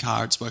and Matthew Carr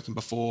had spoken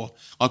before.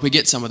 Like we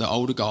get some of the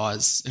older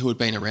guys who had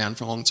been around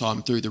for a long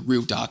time through the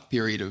real dark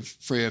period of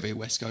Freo v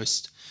West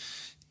Coast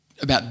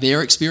about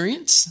their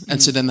experience.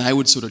 And so then they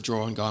would sort of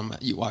draw and go,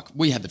 like,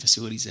 we had the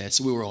facilities there,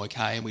 so we were all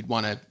okay and we'd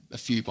won a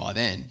few by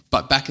then.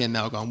 But back then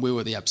they were going, we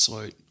were the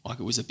absolute, like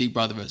it was a big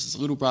brother versus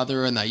a little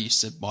brother, and they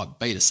used to like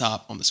beat us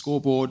up on the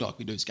scoreboard, like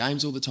we lose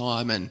games all the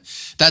time. And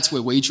that's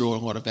where we draw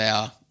a lot of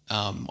our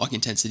like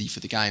intensity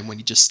for the game when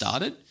you just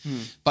started.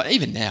 But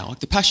even now, like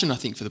the passion I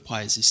think for the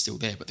players is still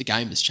there, but the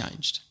game has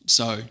changed.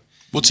 So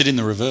what's it in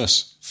the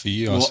reverse for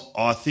you guys? Well,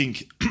 I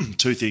think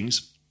two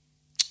things.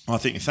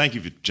 Thank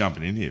you for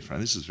jumping in here,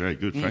 Frank. This is very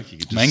good, Frank. You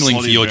could just Mangling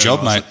slot for in your very job,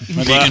 mate. nicely.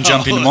 Maybe you can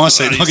jump into my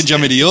seat and I can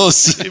jump into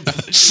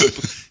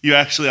yours. You're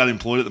actually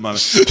unemployed at the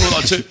moment.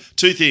 Well,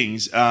 two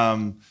things.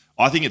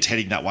 I think it's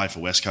heading that way for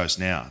West Coast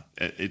now.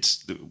 It's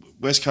the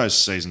West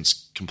Coast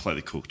season's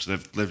completely cooked.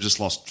 They've just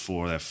lost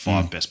 4 of their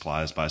 5 best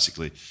players,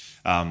 basically.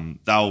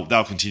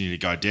 They'll continue to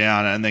go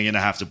down, and they're going to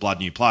have to blood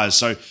new players.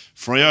 So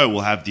Freo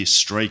will have this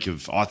streak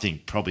of, I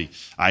think, probably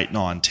 8,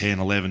 9, 10,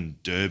 11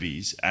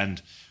 derbies,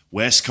 and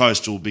West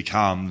Coast will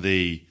become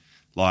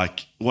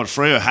what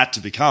Freo had to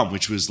become,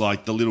 which was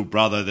like the little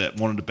brother that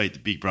wanted to beat the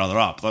big brother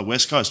up. Like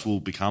West Coast will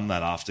become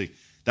that after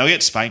they'll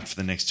get spanked for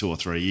the next 2 or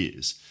 3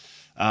 years.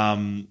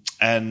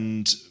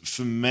 And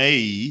for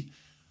me,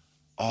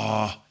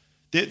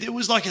 there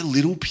was like a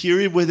little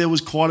period where there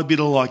was quite a bit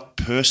of like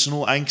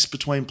personal angst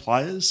between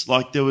players.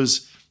 Like there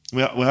was.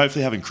 We're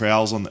hopefully having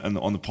Crowls on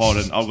the pod,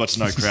 and I've got to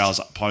know Crowls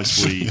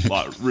post footy,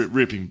 like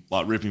ripping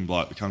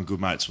bloke, become good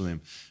mates with him.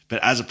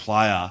 But as a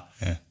player,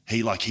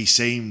 he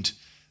seemed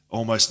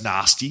almost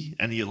nasty,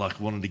 and you like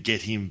wanted to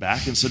get him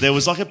back. And so there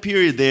was like a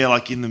period there,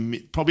 like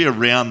probably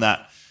around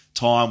that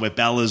time where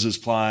Ballas was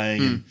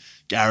playing and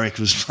Garrick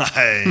was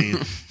playing,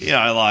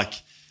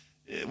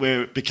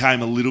 where it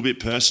became a little bit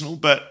personal.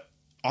 But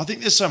I think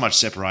there's so much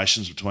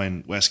separations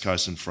between West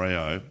Coast and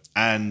Freo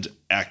and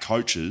our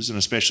coaches, and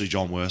especially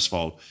John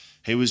Worsfold.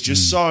 He was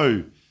just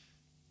so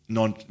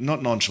not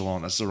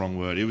nonchalant. That's the wrong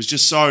word. It was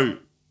just so.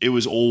 It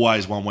was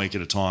always 1 week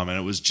at a time, and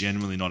it was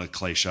genuinely not a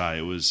cliche.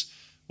 It was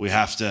we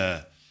have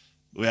to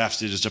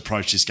just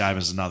approach this game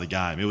as another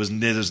game.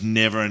 There's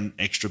never an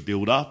extra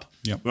build up.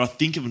 Yep. But I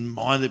think of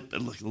mine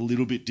like a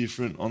little bit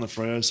different on the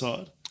Freo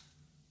side.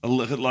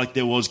 Like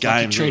there was games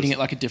like you're treating it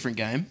like a different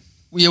game.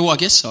 Yeah, well, I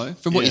guess so.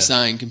 From what you're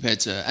saying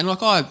compared to, and like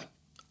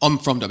I'm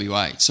from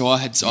WA, so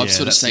I've sort of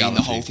that's seen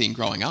the the whole thing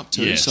growing up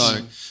too. Yes. So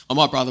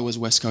my brother was a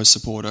West Coast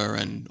supporter,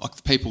 and like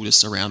the people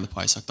just around the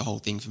place, like the whole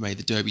thing for me,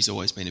 the derby's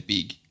always been a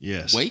big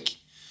week.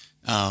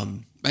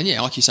 And yeah,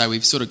 like you say,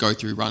 we've sort of go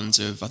through runs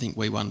of, I think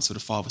we won sort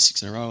of 5 or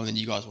 6 in a row, and then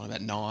you guys won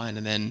about 9,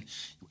 and then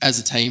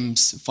as the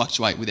teams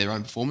fluctuate with their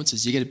own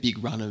performances, you get a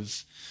big run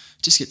of.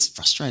 It just gets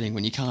frustrating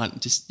when you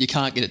can't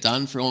get it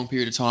done for a long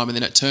period of time, and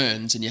then it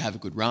turns and you have a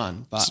good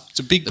run. But it's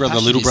a big brother,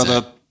 little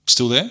brother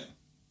still there?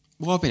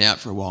 Well, I've been out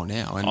for a while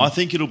now, and I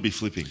think it'll be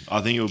flipping.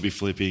 And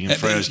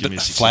Freo's giving me a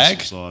flag,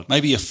 side.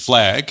 maybe a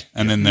flag,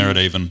 and then they're at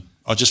even.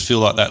 I just feel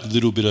like that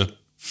little bit of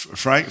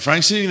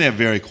Frank's sitting there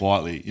very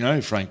quietly. You know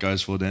who Frank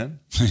goes for, Dan?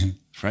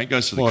 Frank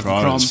goes for the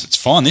Crows. It's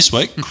fine this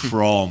week.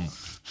 Crom.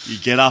 You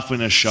get up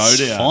in a showdown.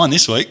 It's fine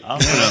this week. Up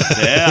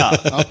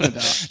and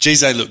about.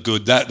 Geez, they look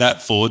good.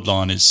 That forward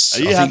line is.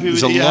 Are you happy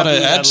with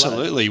Adelaide?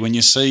 Absolutely. When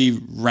you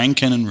see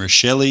Rankin and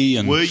Rochelle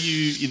and were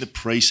you in the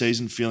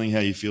pre-season feeling how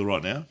you feel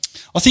right now?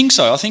 I think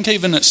so. I think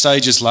even at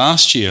stages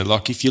last year,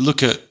 like if you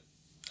look at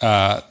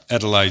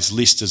Adelaide's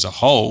list as a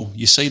whole,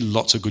 you see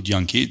lots of good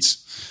young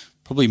kids.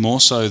 Probably more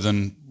so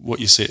than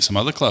what you see at some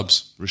other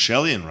clubs.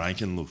 Rochelle and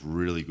Rankin look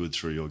really good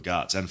through your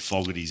guts, and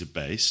Fogarty's a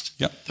beast.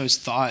 Yep. Those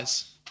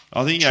thighs.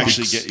 I think you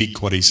actually get big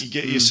quaddies.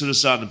 You're sort of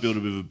starting to build a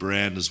bit of a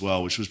brand as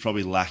well, which was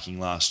probably lacking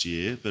last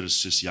year. But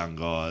it's just young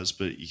guys.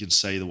 But you can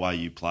see the way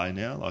you play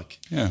now. Like,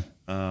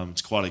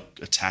 it's quite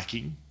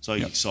attacking. It's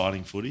like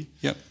exciting footy.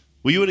 Yep.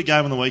 Were you at a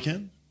game on the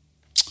weekend?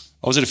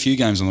 I was at a few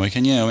games on the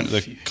weekend. Yeah, I went to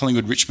the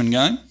Collingwood-Richmond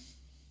game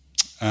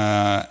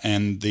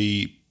and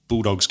the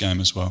Bulldogs game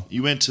as well.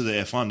 You went to the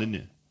F1, didn't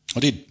you? I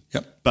did.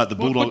 Yep. But the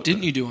Bulldogs. What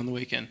didn't you do on the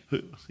weekend? Who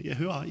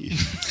are you?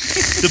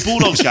 The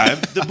Bulldogs game.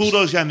 The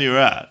Bulldogs game that you were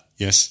at.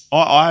 Yes.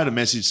 I had a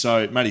message.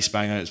 So Matty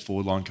Spango is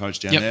forward line coach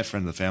down there,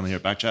 friend of the family here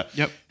at Backchat.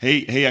 Yep.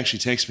 He actually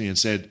texted me and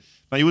said,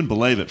 "Mate, you wouldn't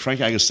believe it. Frank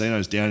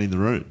Agostino's down in the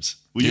rooms."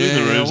 Were you in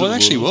the rooms? Well, it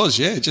actually was.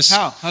 Yeah. Just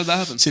How did that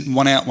happen? sitting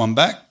one out, one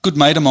back. Good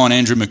mate of mine,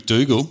 Andrew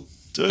McDougall.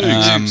 He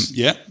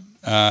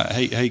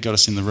got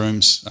us in the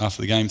rooms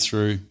after the game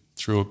through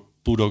a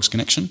Bulldogs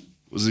connection.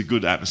 Was it a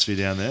good atmosphere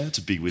down there? It's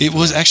a big win. It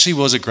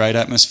was a great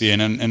atmosphere,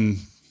 and I'm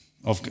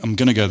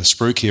going to go the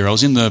spruik here. I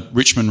was in the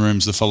Richmond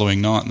rooms the following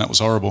night, and that was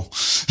horrible.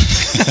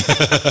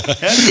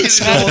 How did you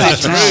get in all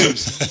these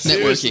rooms?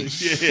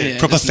 Networking. Yeah.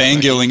 Proper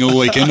fangirling all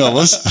weekend, I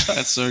was.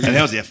 That's so good. And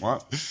how was the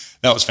F1?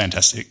 That was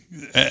fantastic.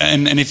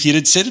 And if you'd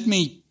had said to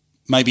me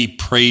maybe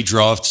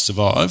pre-Drive to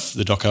Survive,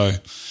 the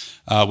doco,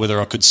 whether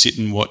I could sit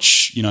and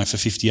watch, for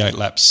 58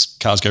 laps,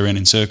 cars go around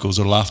in circles,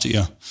 I'd have laughed at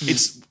you.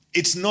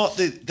 It's not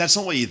that's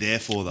not what you're there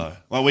for though.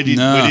 Like we did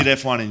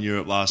F1 in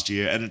Europe last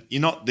year, and you're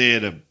not there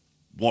to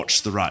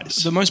watch the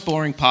race. The most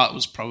boring part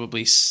was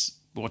probably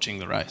watching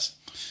the race.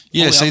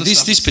 Yeah, so other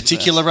stuff this is the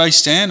particular best. race,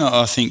 Stan,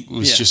 I think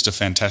was just a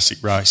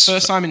fantastic race.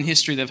 First time in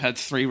history they've had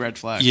 3 red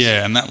flags.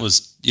 Yeah, and that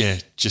was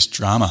just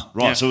drama.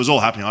 Right, Yeah. so it was all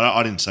happening.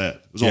 I didn't see it.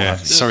 It was all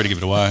happening. Sorry to give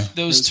it away.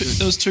 There was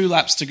 2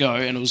 laps to go,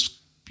 and it was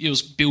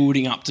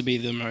building up to be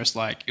the most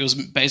it was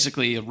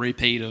basically a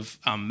repeat of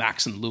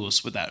Max and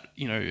Lewis with that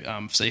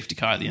safety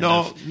car at the end.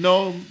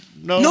 No,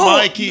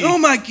 Mikey. No,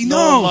 Mikey,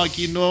 no.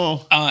 Mikey,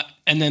 no.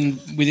 And then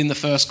within the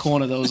first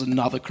corner there was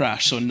another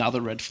crash, so another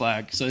red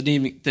flag. So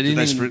did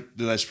they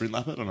sprint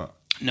lap it or not?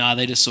 No,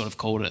 they just sort of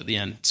called it at the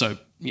end. So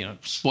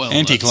spoiler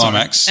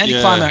Anticlimax. alert.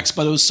 Anticlimax,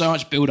 but there was so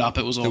much build up.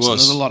 It was awesome. There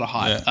was. was a lot of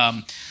hype.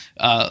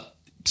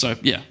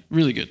 Yeah.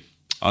 Really good.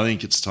 I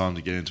think it's time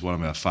to get into one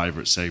of our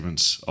favourite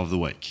segments of the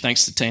week.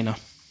 Thanks to Tina.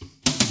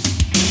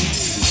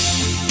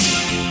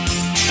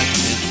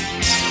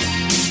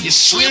 You're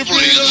simply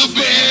the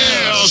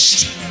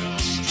best.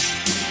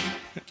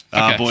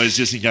 Okay. Boys,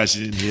 just in case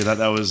you didn't hear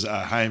that was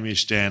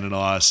Hamish, Dan, and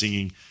I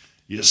singing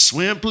 "You're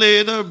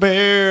simply the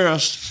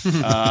best."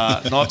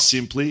 Not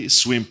simply,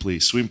 swimply.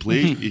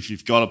 If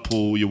you've got a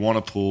pool, you want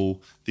a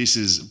pool, this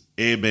is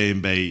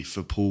Airbnb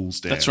for pools,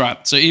 Dan. That's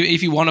right. So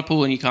if you want a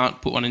pool and you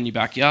can't put one in your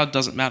backyard,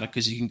 doesn't matter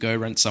because you can go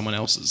rent someone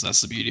else's.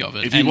 That's the beauty of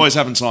it. If you boys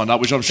haven't signed up,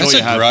 which I'm sure That's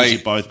you a have, because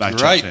you're both Backchat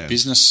great fans.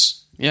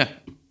 business. Yeah.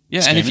 Yeah,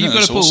 Scheme, and if you've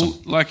got a that's pool,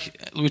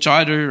 awesome. which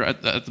I do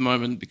at the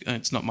moment,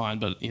 it's not mine,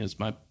 but it's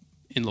my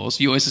in-laws.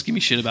 You always just give me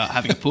shit about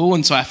having a pool,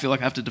 and so I feel like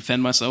I have to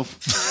defend myself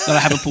that I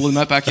have a pool in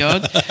my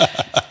backyard.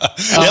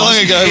 How long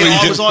ago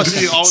were you?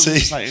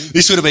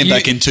 This would have been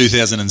back in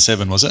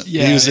 2007, was it?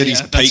 Yeah, he was at his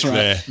that's peak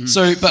right. there.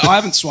 So, but I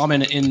haven't swum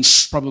in it in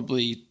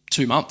probably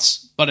 2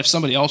 months. But if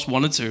somebody else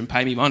wanted to and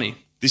pay me money,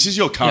 This is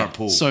your current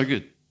pool. so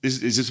good. Is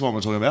this what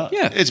we're talking about?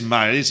 Yeah. It's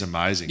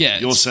amazing. Yeah,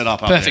 Your it's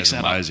setup up perfect there is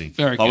setup. amazing.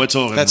 Very good. We're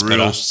talking That's real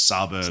better.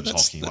 suburbs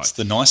That's hockey.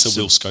 the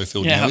nicer Will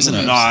Schofield Yeah, now, isn't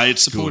it? No,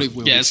 it's Supportive good.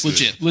 Will. Yeah, it's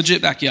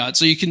legit backyard.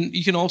 So you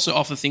can also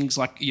offer things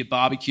like your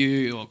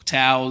barbecue or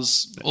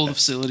towels, all the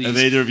facilities. Have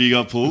either of you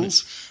got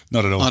pools?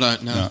 Not at all. I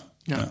don't know.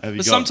 No. Have you But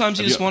got- sometimes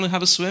you have just you- want to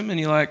have a swim, and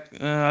you're like,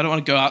 I don't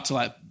want to go out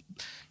to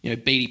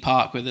Beatty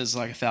Park where there's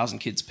 1,000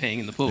 kids peeing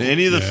in the pool.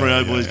 Any of the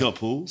Freo boys got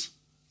pools?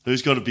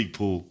 Who's got a big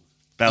pool?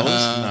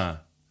 Bellas? No.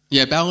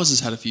 Yeah, Bowers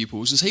has had a few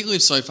pools. Because he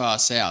lives so far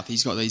south,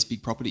 he's got these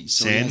big properties,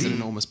 so he has an Sandy?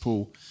 enormous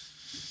pool.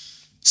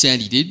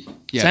 Sandy did.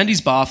 Yeah. Sandy's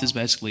bath is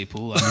basically a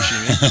pool, I'm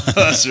assuming.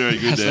 That's very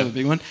good. Has to there. have a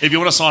big one. If you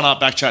want to sign up,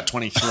 Backchat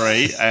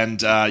 23,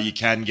 and you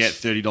can get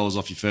 $30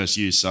 off your first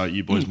use. So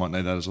you boys might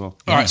need that as well.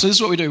 All right, so this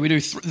is what we do. We do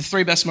the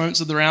 3 best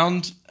moments of the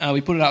round.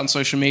 We put it out on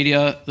social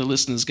media. The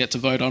listeners get to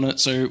vote on it.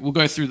 So we'll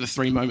go through the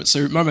 3 moments.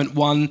 So moment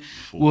 1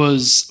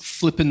 was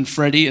Flippin'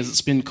 Freddy, as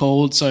it's been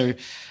called. So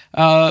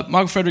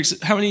Michael Fredericks,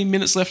 how many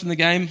minutes left in the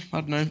game?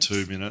 I don't know.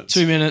 2 minutes.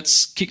 2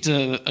 minutes, kicked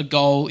a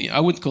goal. I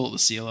wouldn't call it the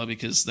sealer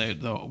because they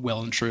were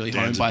well and truly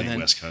Dan's home by a big then.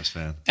 West Coast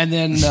fan. And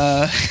then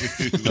Not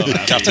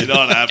happy.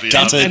 Not happy.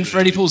 and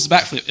Freddie pulls the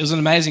back flip. It was an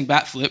amazing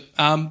bat flip.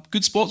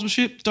 Good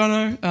sportsmanship. Don't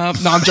know.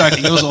 No, I'm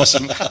joking. It was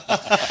awesome.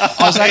 I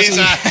was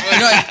actually.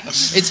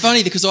 It's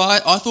funny because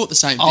I thought the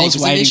same thing. I was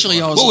 'cause waiting initially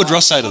for it. I was What would like,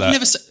 Ross say to I've that?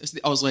 never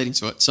I was leading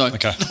to it. So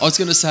Okay. I was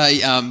going to say,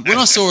 when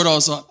I saw it, I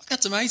was like,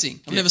 that's amazing.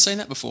 I've never seen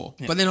that before.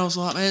 But then I was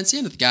like, man, it's the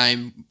end of the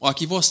game.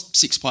 Like, you've lost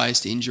 6 players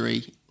to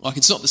injury. Like,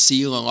 it's not the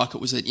sealer like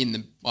it was in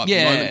the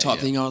moment type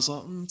thing. I was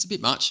like, it's a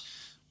bit much.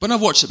 But I've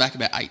watched it back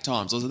about 8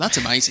 times. I was like, that's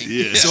amazing.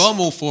 Yes. So I'm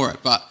all for it.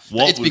 But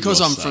What it's would because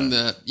Ross I'm say? from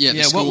the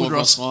what school would of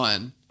Ross- Ross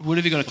Lyon. What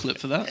have you got a clip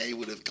for that? He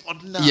would have gone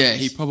nuts. Yeah,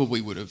 he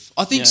probably would have.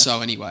 I think Yeah. so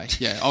anyway.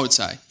 Yeah, I would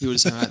say. He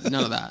would have said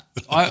none of that.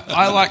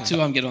 I like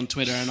to get on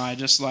Twitter and I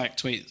just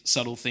tweet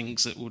subtle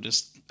things that will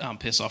just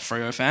piss off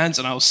Freo fans,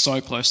 and I was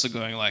so close to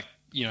going like,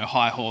 you know,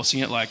 high horsing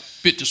it, like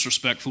bit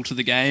disrespectful to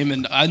the game,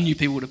 and I knew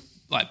people would have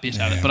like bit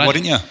at it. But Why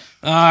didn't you?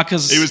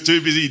 Because He was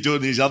too busy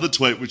doing his other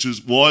tweet, which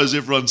was, why is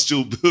everyone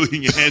still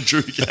booing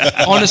Andrew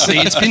Gaff? honestly,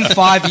 it's been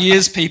 5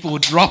 years. People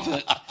would drop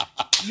it.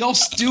 You're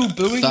still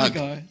booing Thug. the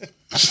guy.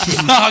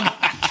 Thug.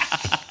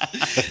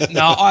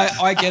 No,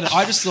 I get it.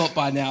 I just thought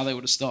by now they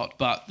would have stopped,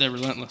 but they're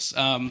relentless.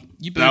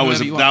 You boo That was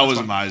whoever you want, that that's was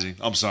fine. amazing.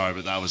 I'm sorry,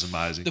 but that was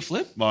amazing. The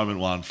flip? Moment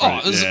one. For Oh,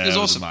 it was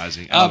awesome.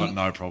 amazing. And I've got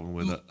no problem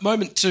with it.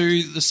 Moment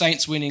two, the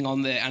Saints winning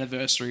on their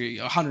anniversary,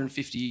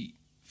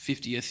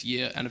 150th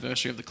year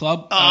anniversary of the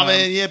club. Oh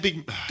man, yeah,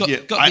 big. Got, yeah,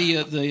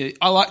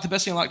 got the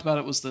best thing I liked about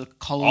it was the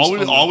collars.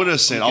 I would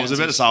have said. I was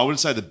about to say. I would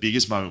say the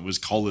biggest moment was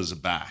collars are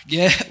back.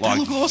 Yeah, they like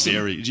look awesome.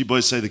 Did you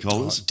boys see the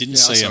collars? Didn't I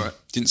see saw him. it.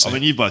 Didn't see I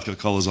mean, you've both got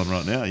collars on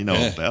right now. You know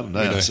all Yeah, about them. we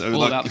Don't you? do. So,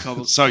 All about the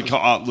collars. So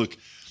look,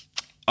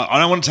 I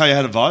don't want to tell you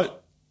how to vote.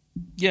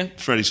 Yeah,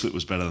 Freddie's flip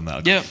was better than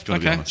that. yeah, Gotta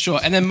be okay, honest. sure.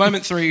 And then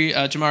moment three,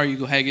 Jamari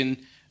Ugle-Hagan,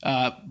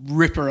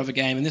 ripper of a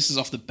game, and this is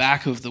off the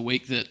back of the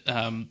week that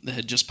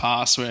had just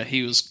passed, where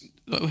he was.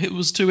 It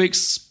was 2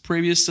 weeks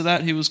previous to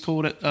that. He was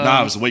called it.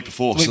 No, it was the week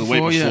before. So the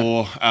week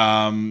before,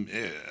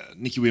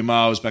 Nicky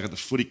Wimar was back at the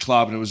footy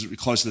club, and it was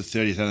close to the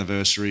 30th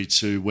anniversary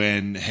to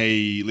when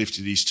he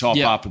lifted his top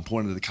Yep. up and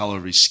pointed to the colour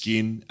of his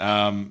skin.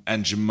 And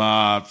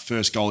Jamar,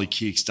 first goal he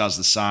kicks, does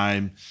the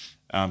same,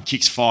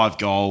 kicks 5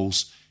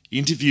 goals.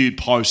 Interviewed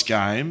post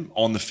game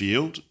on the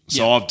field.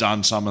 So Yep. I've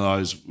done some of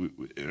those,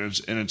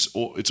 and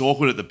it's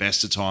awkward at the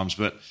best of times,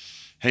 but.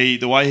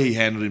 The way he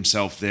handled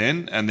himself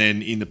then, and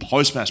then in the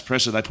post-match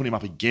presser, they put him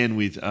up again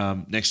with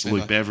next to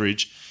Luke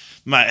Beveridge.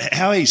 Mate,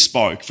 how he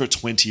spoke for a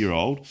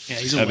 20-year-old. Yeah,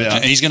 he's a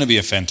And he's going to be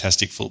a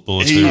fantastic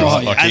footballer He too. is.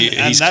 Right? Like And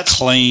he's that's-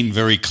 clean,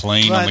 very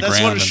clean on the that's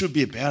ground. what it and should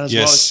be about as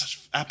Yes. well. It's such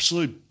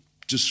absolute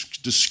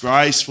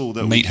disgraceful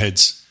that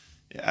meatheads.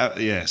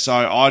 yeah. So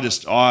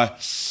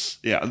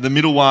the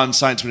middle one,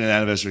 Saints winning the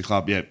anniversary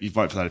club. Yeah, you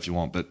vote for that if you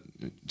want, but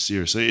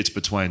seriously, it's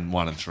between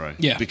 1 and 3.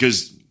 Yeah.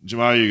 Because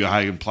Jamari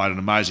Ugle-Hagan played an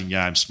amazing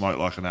game, smoked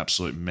like an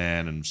absolute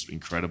man, and was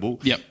incredible.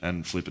 Yep.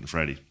 And flipping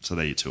Freddie. So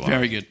there you two are.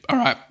 Very good. All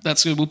right,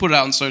 that's good. We'll put it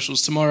out on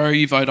socials tomorrow.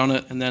 You vote on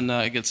it, and then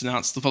it gets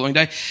announced the following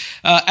day.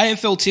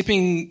 AFL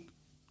tipping.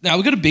 Now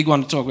we've got a big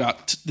one to talk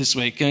about this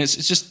week, and it's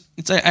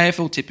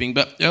AFL tipping.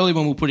 But early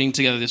when we were putting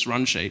together this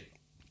run sheet,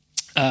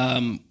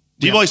 Do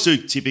you boys do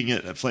tipping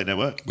at Fleet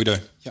Network? We do.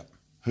 Yep.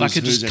 like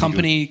it just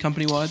any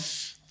company wide.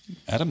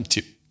 Adam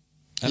tip.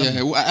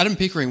 Yeah, well, Adam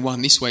Pickering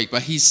won this week,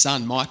 but his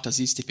son Mike does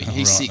his tipping.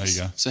 He's right, 6,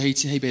 there you go. so he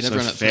beat So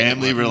everyone at Fleet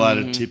Network.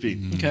 family-related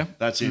tipping. Okay,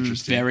 That's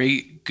interesting.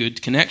 very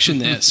good connection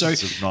there. So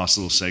It's a nice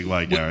little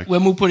segue, Garrick.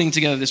 when we're putting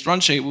together this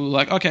run sheet, we were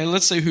like, okay,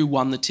 let's see who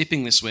won the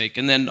tipping this week,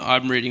 and then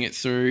I'm reading it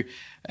through,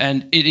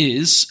 and it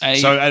is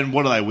And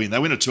what do they win? They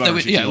win a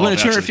 $250 win a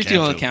voucher to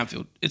 $250 Campfield.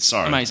 Campfield. It's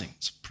Sorry. amazing.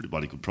 It's a pretty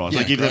bloody good price.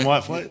 Yeah, they give them great.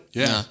 White Fleet?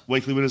 Yeah.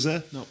 Weekly winners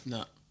there? No.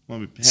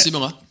 Similar.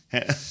 Similar.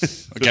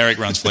 Garrick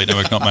runs Fleet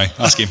Network, not me.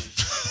 Ask him.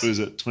 What is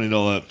it?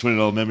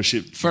 $20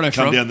 membership. Fredo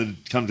come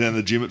Frog. down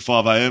the gym at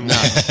 5 a.m.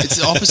 It's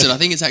the opposite. I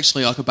think it's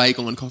actually like a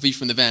bagel and coffee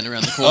from the van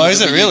around the corner. Oh, is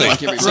it that we do, really?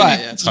 Like every week, Right.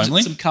 yeah.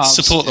 Homely. Some carbs.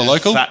 Support the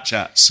local. Fat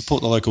chat.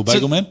 Support the local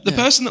bagel man. The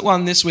person that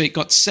won this week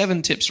got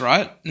 7 tips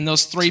right, and there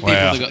was 3 people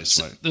Wow.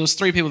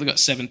 that got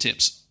 7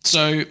 tips.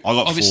 So I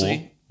got obviously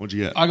 4. What'd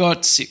you get? I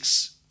got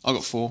 6. I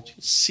got 4.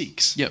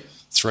 6. Yep.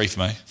 3 for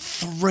me.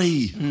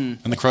 3.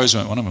 And the Crows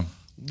weren't one of them.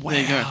 Wow.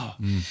 There you go.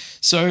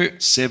 So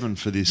 7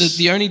 for this.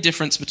 the only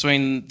difference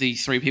between the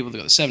 3 people that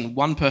got the 7,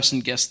 one person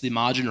guessed the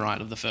margin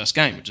right of the first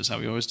game, which is how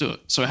we always do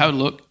it. So have a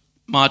look.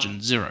 Margin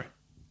 0.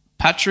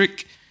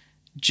 Patrick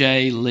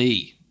J.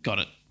 Lee got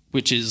it,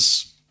 which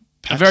is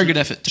a very good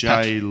effort to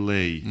J.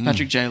 Lee.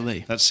 Patrick J.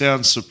 Lee. That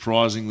sounds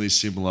surprisingly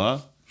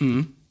similar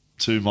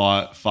to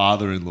my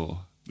father-in-law,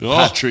 Oh.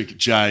 Patrick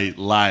J.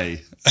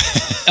 Lay.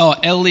 Oh,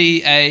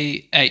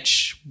 Leahy.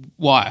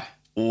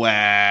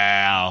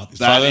 Wow,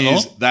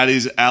 father-in-law? that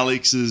is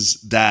Alex's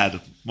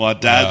dad. My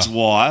dad's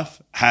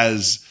wife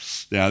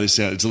has. Now this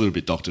sounds, it's a little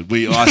bit doctored.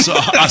 I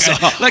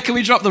saw. Like, can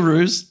we drop the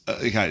ruse?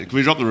 Okay, can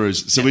we drop the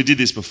ruse? So we did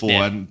this before,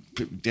 Yeah.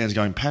 and Dan's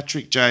going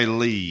Patrick J.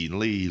 Lee,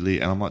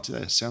 and I'm like,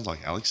 that sounds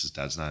like Alex's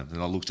dad's name.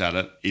 And I looked at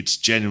it; it's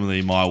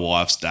genuinely my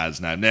wife's dad's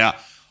name. Now,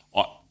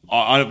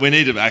 we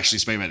need to actually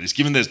speak about this.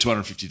 Given there's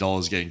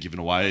 $250 getting given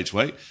away each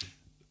week,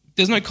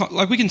 There's no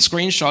we can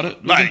screenshot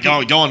it. We mate,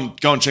 can go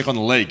and check on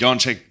the league. Go and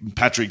check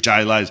Patrick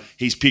J. Lays.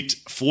 He's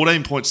picked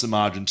 14 points the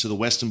margin to the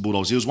Western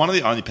Bulldogs. He was one of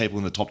the only people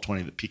in the top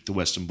 20 that picked the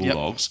Western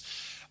Bulldogs.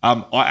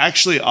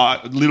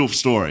 Little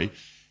story.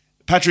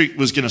 Patrick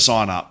was going to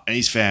sign up, and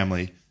his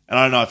family. And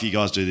I don't know if you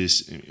guys do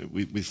this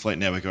with Fleet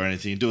Network or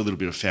anything. You do a little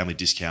bit of family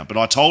discount. But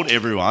I told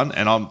everyone,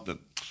 and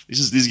this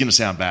is going to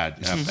sound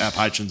bad. Our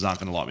patrons aren't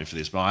going to like me for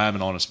this, but I am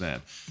an honest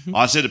man.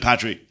 I said to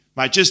Patrick,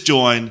 mate, just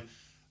join.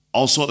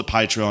 I'll sort the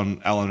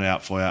Patreon element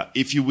out for you.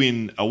 If you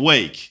win a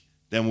week,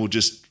 then we'll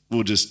just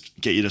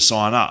get you to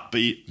sign up. But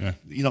you're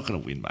not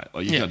going to win, mate.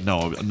 Like, you've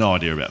got no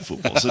idea about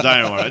football, so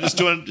don't worry.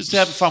 Just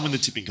have fun with the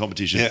tipping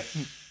competition. Yeah.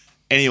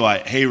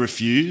 Anyway, he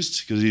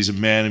refused because he's a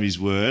man of his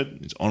word.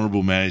 He's an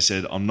honourable man. He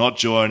said, I'm not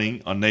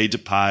joining. I need to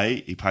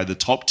pay. He paid the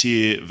top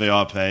tier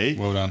VIP.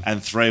 Well done.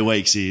 And 3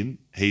 weeks in,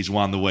 he's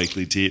won the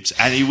weekly tips.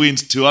 And he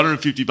wins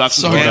 $250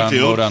 So at well done,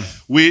 Banfield, well done.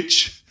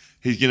 which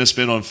he's going to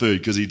spend on food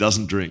because he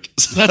doesn't drink.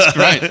 That's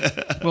great.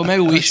 Well,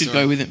 maybe we should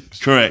go with him.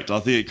 Correct. I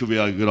think it could be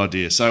a good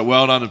idea. So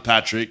well done to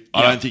Patrick.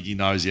 I don't think he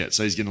knows yet,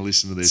 so he's going to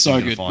listen to this. So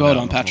He's gonna good. find Well out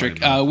done, before Patrick.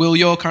 he knows. Will,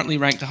 you're currently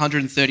ranked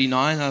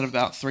 139 out of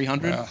about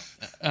 300. Wow.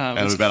 Out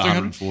of about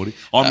 140.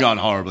 I'm going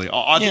horribly.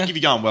 I think yeah. if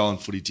you're going well on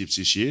footy tips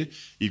this year,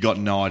 you've got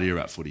no idea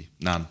about footy.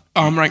 None.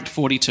 I'm ranked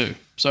 42.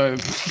 So no,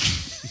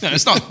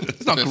 it's not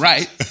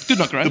great. Good,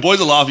 not great. The boys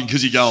are laughing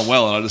because you're going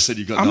well, and I just said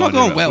you've got I'm no not idea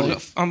going about well.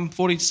 footy. I'm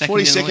 42nd.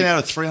 42nd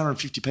out of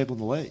 350 people in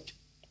the league.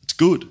 It's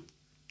good.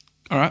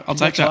 All right, I'll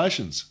take that.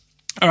 Congratulations.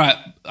 All right,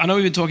 I know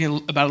we've been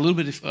talking about a little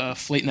bit of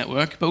Fleet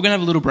Network, but we're going to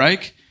have a little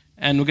break,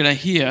 and we're going to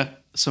hear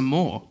some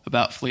more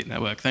about Fleet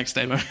Network. Thanks,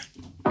 Damo.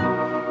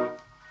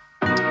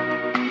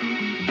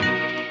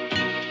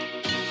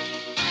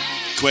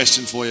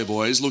 Question for you,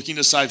 boys. Looking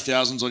to save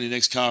thousands on your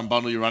next car and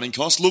bundle your running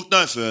costs? Look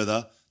no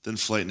further than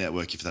Fleet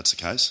Network, if that's the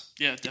case.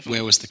 Yeah, definitely.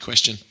 Where was the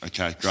question?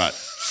 Okay, great.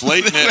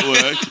 Fleet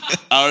Network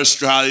are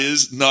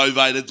Australia's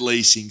novated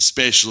leasing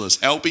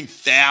specialists, helping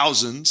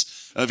thousands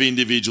of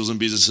individuals and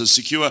businesses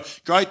secure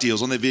great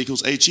deals on their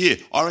vehicles each year.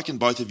 I reckon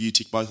both of you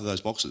tick both of those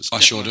boxes. I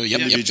sure do.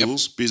 Yep,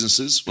 Individuals,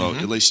 businesses, well,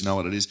 at least you know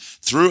what it is.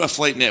 Through a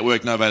Fleet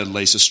Network novated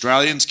lease,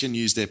 Australians can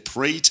use their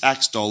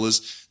pre-tax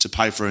dollars to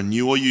pay for a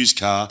new or used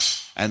car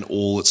and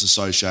all its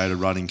associated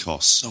running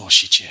costs. Oh,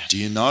 shit, yeah. Do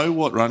you know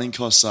what running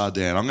costs are,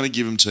 Dan? I'm going to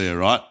give them to you,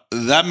 right?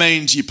 That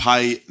means you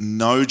pay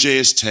no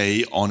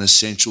GST on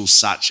essentials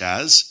such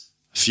as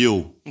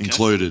fuel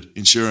included,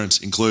 insurance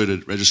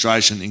included,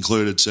 registration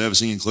included,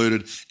 servicing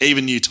included,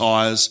 even new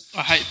tyres.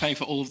 I hate paying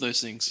for all of those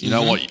things. You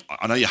know what?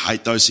 I know you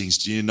hate those things.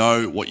 Do you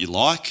know what you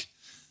like?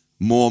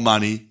 More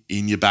money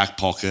in your back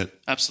pocket.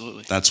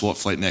 Absolutely. That's what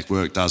Fleet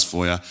Network does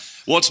for you.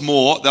 What's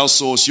more, they'll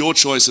source your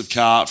choice of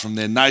car from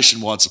their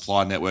nationwide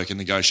supply network and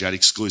negotiate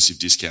exclusive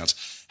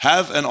discounts.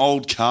 Have an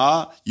old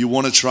car you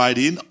want to trade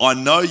in? I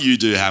know you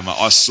do, Hammer.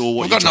 I saw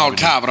what I've you're got an old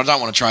driving in. car, but I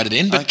don't want to trade it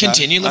in. But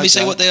continue. Let me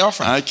see what they're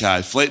offering.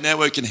 Okay, Fleet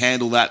Network can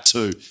handle that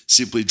too.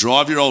 Simply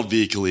drive your old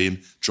vehicle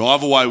in,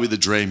 drive away with a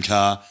dream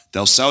car.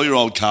 They'll sell your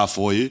old car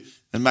for you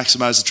and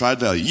maximise the trade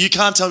value. You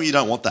can't tell me you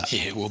don't want that.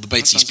 Yeah, well, the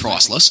Beatsy's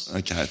priceless.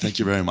 Okay, thank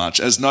you very much.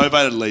 As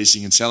novated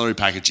leasing and salary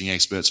packaging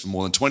experts for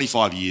more than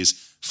 25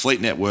 years, Fleet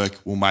Network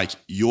will make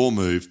your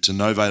move to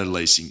novated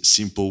leasing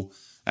simple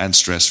and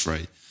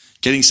stress-free.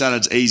 Getting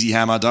started is easy,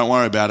 Hammer. Don't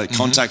worry about it.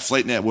 Contact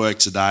Fleet Network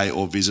today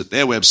or visit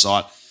their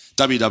website,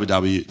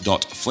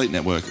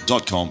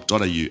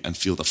 www.fleetnetwork.com.au, and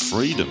feel the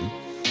freedom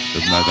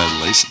of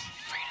novated leasing.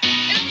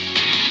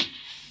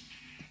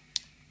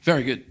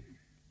 Very good.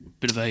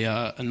 Bit of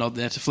a nod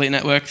there to Fleet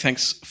Network.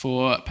 Thanks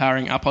for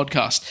powering our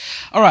podcast.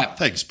 All right.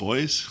 Thanks,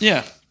 boys.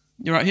 Yeah,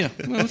 you're right here.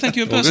 Well, thank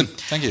you in All person. good.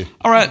 Thank you.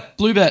 All right,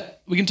 Bluebet.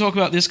 We can talk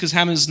about this because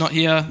Hammer's not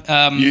here.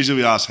 Usually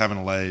we ask Hammer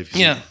to leave. 'cause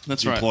Yeah, he's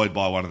that's right. employed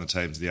by one of the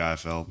teams of the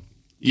AFL.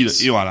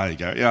 You aren't, are you,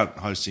 Gary? You aren't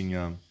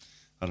hosting,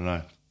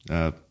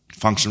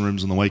 function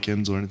rooms on the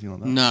weekends or anything like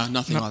that? No,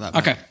 nothing like that. Mate.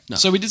 Okay, No.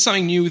 so we did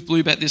something new with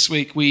Bluebet this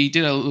week. We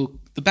did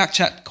the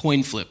Backchat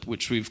coin flip,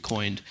 which we've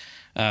coined.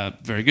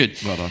 Very good.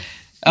 Well done.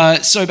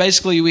 So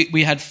basically,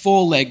 we had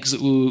 4 legs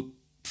that we were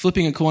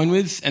flipping a coin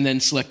with and then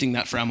selecting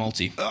that for our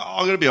multi.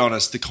 I'm going to be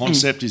honest. The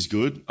concept is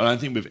good. I don't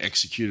think we've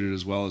executed it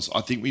as well as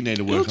I think we need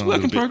to work it's on it a work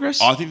little in bit.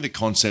 progress. I think the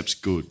concept's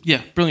good.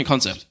 Yeah, brilliant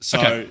concept. So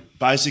okay.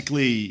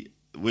 basically,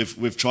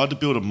 we've tried to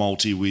build a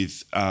multi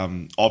with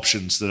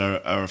options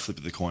that are a flip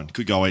of the coin.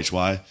 Could go each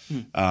way.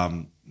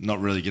 Not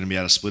really going to be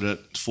able to split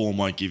it. Form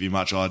won't give you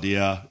much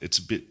idea. It's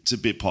a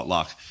bit pot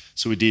luck.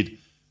 So we did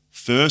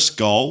first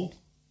goal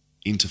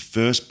into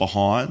first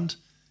behind,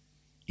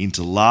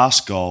 into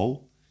last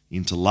goal,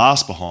 into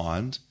last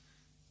behind,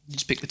 You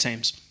just pick the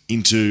teams.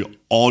 into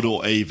odd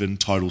or even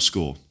total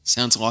score.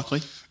 Sounds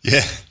likely.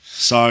 Yeah.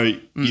 So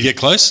You get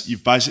close?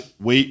 you've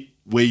basically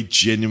we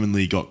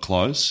genuinely got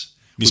close.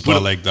 Missed We by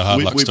put a leg, the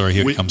hard luck story,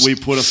 here it comes. We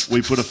put a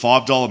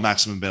 $5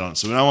 maximum bet on it,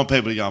 so we don't want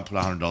people to go and put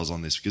 $100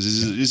 on this because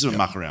this is a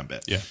muck around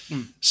bet. Yeah.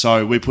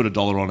 So we put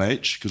 $1 on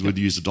each because we'd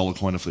used $1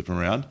 coin to flip them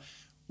around.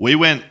 We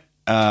went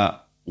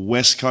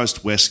West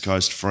Coast,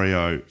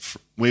 Freo.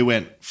 We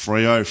went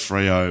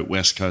Freo,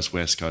 West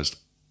Coast,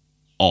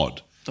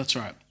 odd. That's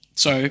right.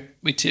 So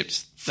we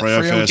tipped that Freo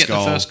Freo would first get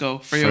goal. the first goal.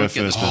 Freo would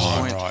get the first first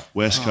behind. point. Right.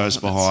 West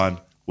Coast behind,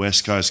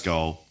 West Coast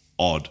goal,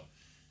 odd.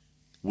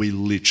 We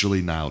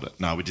literally nailed it.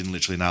 No, we didn't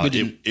literally nail it.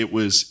 didn't. It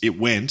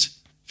went,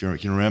 if you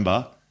can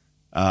remember,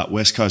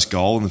 West Coast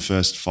goal in the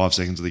first 5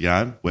 seconds of the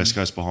game, West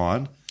Coast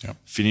behind, Yep.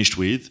 finished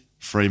with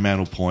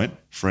Fremantle point,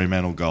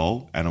 Fremantle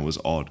goal, and it was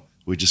odd.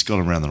 We just got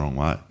them around the wrong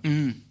way.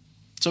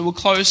 So we're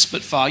close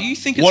but far. You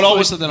think it's What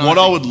closer than I think?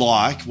 I would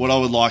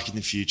like in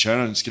the future,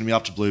 and it's going to be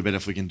up to Bluebet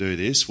if we can do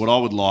this. What I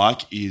would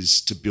like is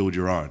to build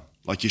your own.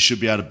 Like you should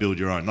be able to build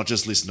your own, not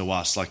just listen to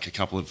us like a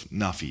couple of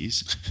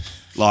nuffies.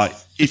 Like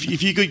if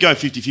you could go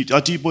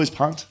 50-50, do you boys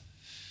punt?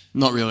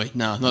 Not really.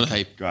 No, not a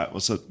heap. Great.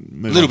 What's a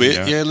little bit,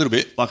 a little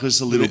bit. Like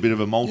just a little bit of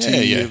a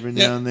multi every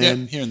now and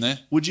then. Yeah, here and there.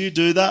 Would you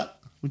do that?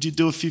 Would you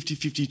do a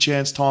 50-50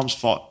 chance times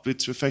 5?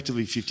 It's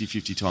effectively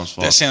 50-50 times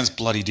 5. That sounds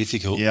bloody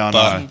difficult. Yeah, I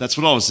know. That's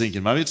what I was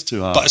thinking. Maybe it's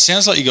too hard. But it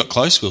sounds like you got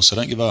close, Will, so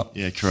don't give up.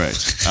 Yeah,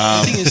 correct.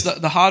 The thing is,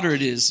 that the harder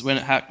it is, when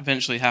it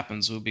eventually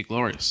happens, it will be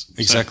glorious. So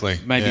Exactly.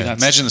 maybe Yeah.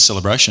 that's... Imagine the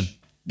celebration.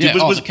 Yeah,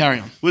 Was- the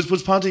carry on.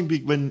 Was punting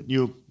big when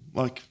you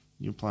were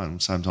playing at the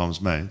same time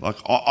as me? Like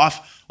I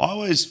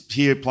always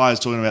hear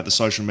players talking about the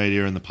social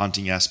media and the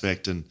punting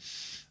aspect, and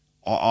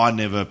I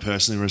never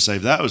personally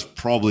received that. It was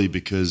probably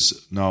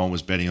because no one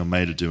was betting on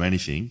me to do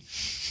anything.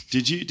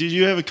 Did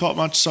you ever cop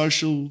much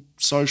social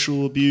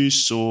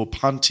abuse or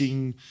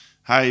punting?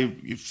 Hey,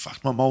 you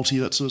fucked my multi,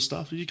 that sort of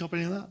stuff. Did you cop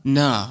any of that?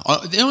 Nah.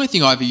 The only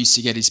thing I ever used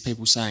to get is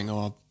people saying,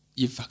 "Oh,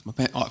 you fucked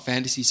my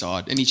fantasy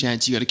side. Any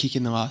chance you got a kick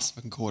in the last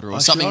fucking quarter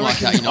or something like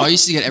that?" You know, I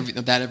used to get every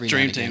Dream now and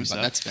again, team but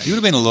stuff. that's about You would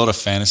it. have been a lot of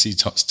fantasy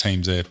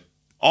teams there.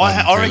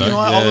 I reckon though.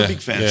 I'm a Yeah, big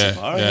fan. yeah,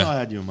 I reckon yeah. I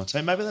had you on my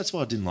team. Maybe that's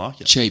why I didn't like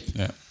you. cheap.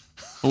 Yeah.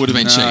 It would have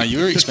been Nah, cheap. you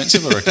were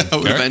expensive, I reckon. It would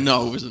have Garrett. been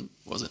no, it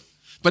wasn't.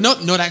 But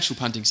not actual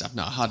punting stuff.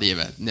 No, hardly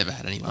ever. Never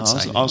had anyone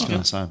say. I was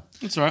going to say.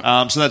 That's all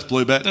right. So that's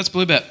Blue Bet. That's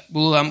Blue Bet.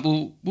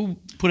 We'll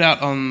put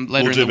out on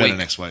later We'll in do the better week.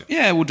 next week.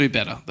 Yeah, we'll do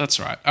better. That's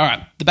right. All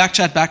right. The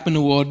Backchat Backman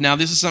Award. Now,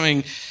 this is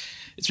something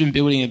it's been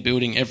building and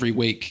building every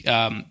week.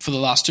 For the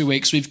last 2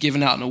 weeks, we've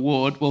given out an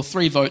award. Well,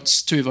 3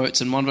 votes, 2 votes,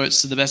 and 1 vote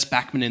to the best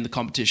backman in the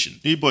competition.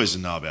 You boys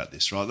know about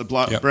this, right?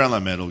 The Yep.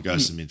 Brownlow medal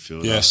goes to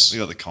midfielder. Yes. We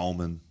got the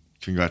Coleman.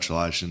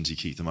 Congratulations, you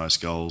kicked the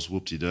most goals.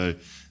 Whoop-de-doo.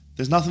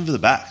 There's nothing for the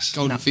backs.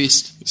 Golden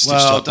fist. Stitched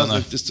up, don't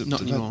they?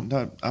 Not anymore.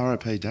 No,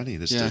 RIP Danny.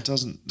 Yeah. It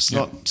doesn't.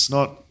 It's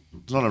not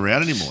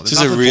around anymore. This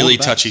is a really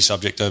touchy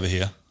subject over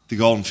here. The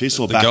golden fist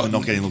or backman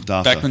not getting looked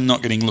after. Backman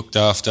not getting looked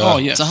after. Oh,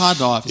 yeah. It's a hard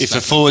dive. If a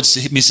forward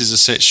misses a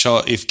set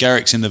shot, if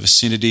Garrick's in the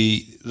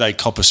vicinity, they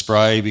cop a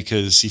spray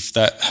because if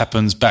that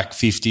happens back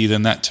 50,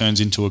 then that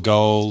turns into a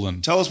goal.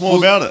 And Tell us more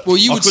about it. Well,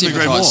 you I would couldn't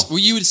agree more. sympathise. Well,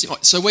 you would.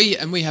 So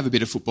we have a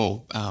bit of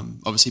football,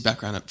 obviously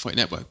background at Fleet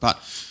Network, but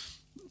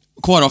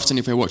quite often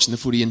if we're watching the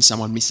footy and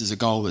someone misses a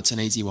goal that's an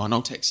easy one,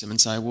 I'll text them and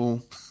say,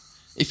 well,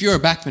 if you're a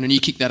backman and you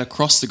kick that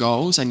across the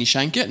goals and you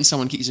shank it and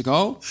someone kicks a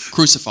goal,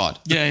 crucified.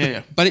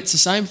 Yeah. But it's the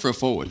same for a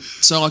forward.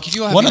 So like if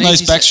you have why don't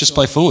those backs just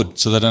play forward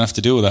so they don't have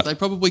to deal with that? They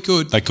probably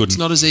could. They couldn't. It's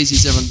not as easy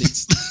as everyone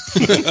thinks.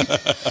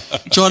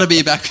 Trying to be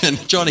a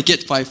backman, trying to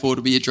get to play forward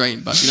will be a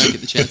dream, but you don't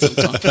get the chance all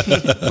the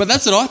time. But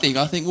that's what I think.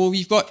 I think, well,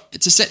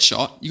 it's a set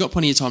shot. You've got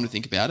plenty of time to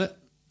think about it.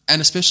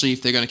 And especially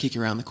if they're going to kick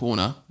around the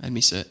corner and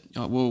miss it.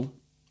 You're like, well,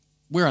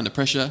 we're under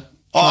pressure.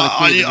 Trying to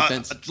clear the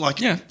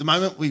defence. The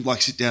moment we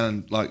sit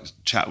down and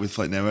chat with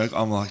Fleet Network,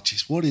 I'm like,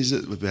 geez, what is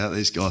it about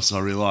these guys I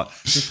really like?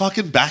 They're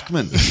fucking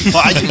backmen.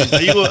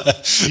 Are you I'm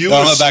a pseudo?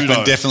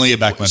 backman, definitely a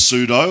backman.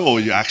 Pseudo, or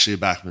are you actually a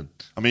backman?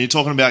 I mean, you're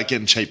talking about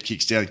getting cheap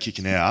kicks down and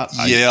kicking out.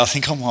 Yeah, I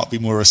think I might be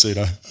more a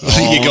pseudo. I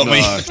think you got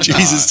me.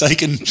 Jesus,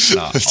 taken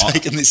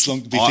this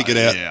long to be figured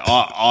out.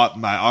 Yeah,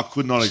 mate, I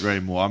could not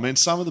agree more. I mean,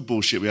 some of the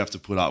bullshit we have to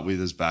put up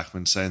with as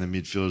backmen, saying the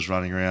midfielders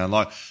running around,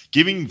 like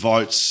giving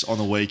votes on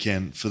the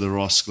weekend for the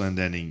Ross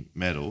Glendenning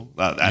medal.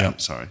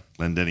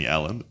 Glendenning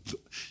Allen.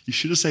 You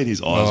should have seen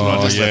his eyes when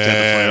I just left out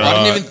the free.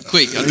 I didn't even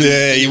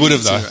quick. You would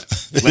have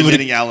though.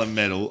 Glendenning Allen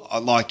medal.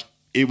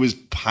 It was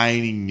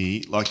paining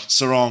me. Like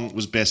Sarong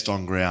was best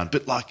on ground,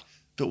 but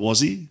was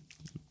he?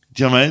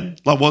 Do you know what I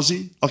mean? Was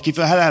he? Like if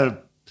you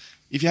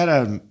had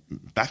a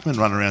backman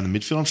run around the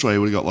midfield, I'm sure he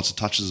would have got lots of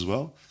touches as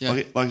well. Yeah.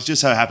 It's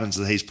just how it happens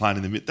that he's playing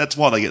in the mid. That's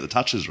why they get the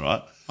touches,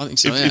 right? I think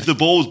so, If the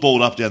ball was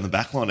balled up down the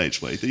back line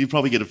each week, then you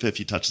probably get a fair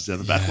few touches down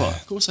the back line.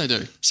 Of course they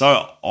do.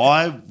 So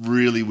I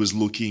really was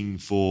looking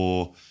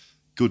for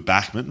good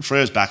backmen.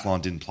 Freo's back line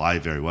didn't play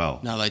very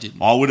well. No, they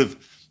didn't. I would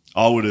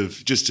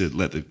have, just to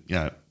let the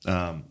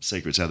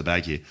secrets out of the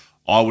bag here,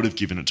 I would have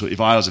given it to,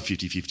 if I was a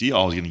 50-50,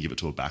 I was going to give it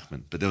to a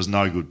backman. But there was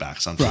no good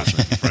backs,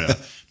 unfortunately, for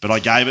Freo. But I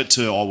gave it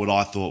to what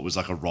I thought was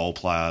like a role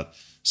player,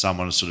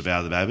 someone who's sort of out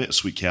of the bag,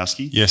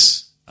 Switkowski.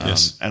 Yes.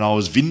 And I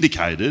was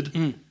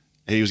vindicated.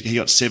 He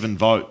got 7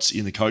 votes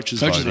in the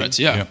coaches voting, votes,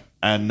 yeah.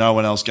 and no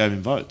one else gave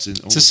him votes. You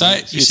see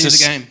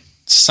the game.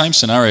 It's the same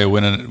scenario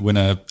when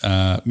a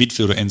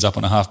midfielder ends up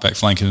on a halfback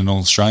flank in an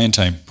All-Australian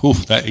team. Ooh,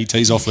 he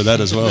tees off with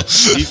that as well.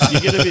 You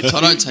get a bit.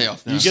 I don't tee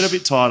off now. You get a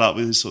bit tied up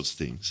with these sorts of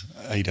things.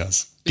 He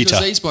does. Because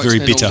Bitter. these blokes Very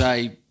spend bitter. all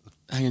day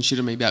hanging shit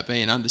on me about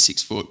being under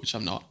 6 foot, which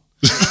I'm not.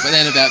 But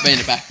then about being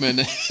a backman.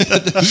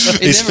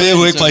 Is Fair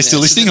Workplace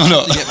still listening or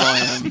not?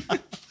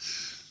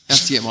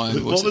 Have to get my own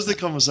voice. What was the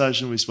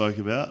conversation we spoke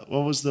about?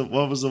 What was the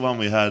one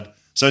we had?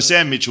 So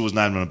Sam Mitchell was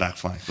named on a back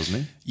flank,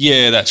 wasn't he?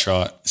 Yeah, that's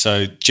right.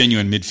 So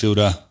genuine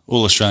midfielder,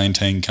 All-Australian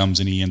team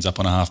comes and he ends up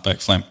on a halfback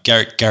flank.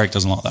 Garrick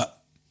doesn't like that.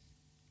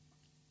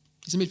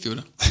 He's a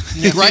midfielder.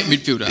 Great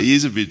midfielder. He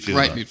is a midfielder.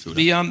 Great midfielder.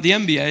 The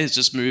NBA is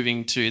just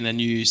moving to their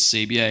new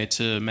CBA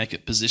to make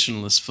it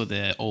positionless for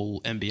their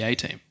all NBA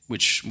team,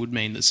 which would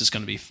mean this is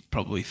going to be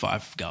probably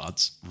 5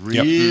 guards.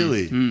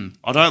 Really?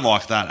 I don't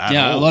like that at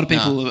all. A lot of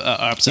people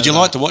are upset. Would you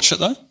about like to watch it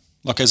though?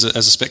 Like as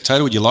a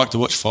spectator, would you like to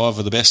watch 5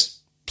 of the best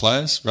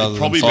players rather than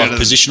Probably 5 better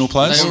than- positional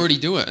players. They already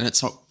do it, and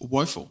it's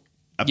woeful.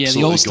 Yeah, the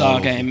Absolutely All-Star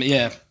god-awful. game.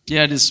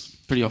 Yeah, it is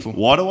pretty awful.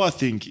 Why do I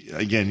think,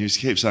 again, you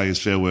keep saying it's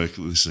fair work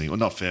listening, well,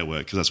 not fair work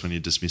because that's when you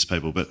dismiss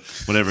people, but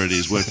whatever it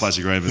is, workplace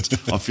agreements.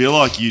 I feel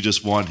like you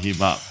just wind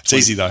him up. It's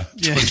easy though.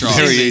 Yeah.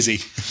 Very easy.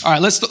 All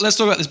right, let's talk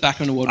about this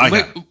Backman Award.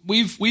 Okay.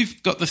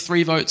 We've got the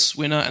 3 votes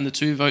winner and the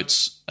 2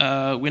 votes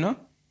winner,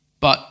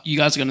 but you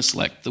guys are going to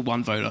select the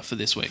 1 voter for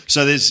this week.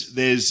 So there's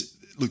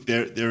look,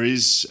 there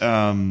is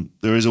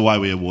a way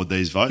we award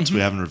these votes. Mm-hmm.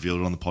 We haven't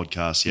revealed it on the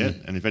podcast yet,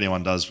 and if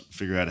anyone does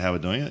figure out how we're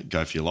doing it,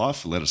 go for your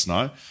life. Let us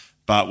know.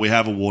 But we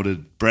have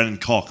awarded Brennan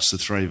Cox the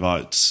 3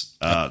 votes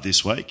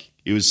this week.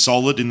 He was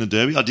solid in the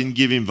Derby. I didn't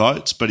give him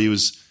votes, but he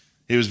was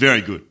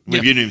very good. We've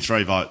Yep. given him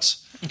 3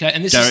 votes. Okay,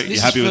 and this Derek, is you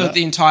this happy is with for that?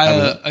 the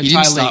entire He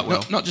didn't start league,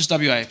 well. not just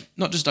WA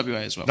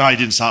as well. No, he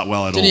didn't start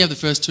well at Didn't all. he have the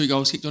first 2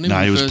 goals kicked on him? No,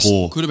 Or he the was first,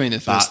 poor. Could have been the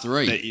first But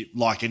 3.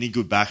 like any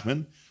good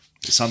backman,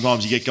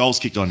 sometimes you get goals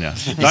kicked on you.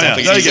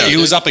 He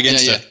was up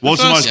against Yeah, it. yeah.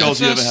 What's the most First-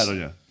 goals you ever first- had on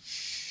you?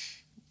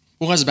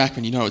 Well, as a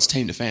backman, you know it's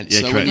team defence.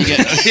 Yeah, so correct. when you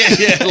get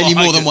yeah, any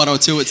more like than it. 1 or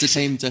 2, it's a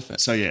team effort.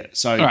 So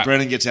right.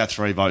 Brennan gets our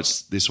 3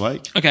 votes this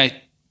week.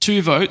 Okay,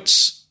 2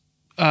 votes.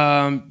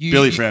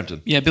 Billy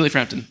Frampton. Yeah, Billy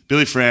Frampton.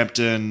 Billy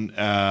Frampton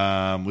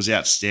was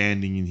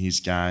outstanding in his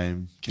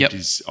game. Kept Yep.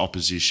 his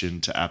opposition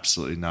to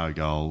absolutely no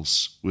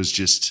goals. Was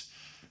just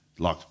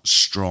like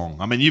strong.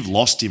 I mean, you've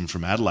lost him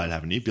from Adelaide,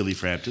 haven't you, Billy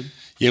Frampton?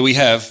 Yeah, we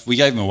have. We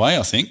gave him away,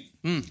 I think.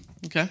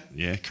 Okay.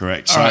 Yeah,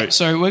 correct. All right,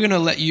 so we're going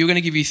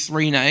to give you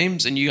 3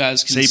 names, and you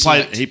guys can. he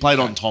select. played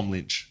on Tom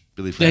Lynch,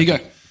 Billy There Frampton.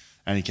 you go.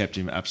 And he kept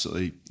him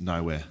absolutely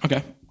nowhere.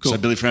 Okay, cool. So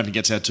Billy Frampton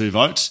gets our 2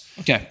 votes.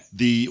 Okay,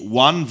 The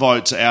 1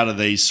 vote out of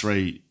these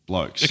 3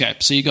 blokes. okay.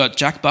 So you got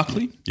Jack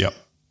Buckley, Yep.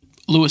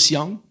 Lewis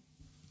Young,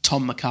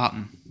 Tom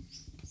McCartan.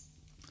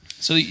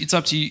 So it's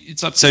up to you.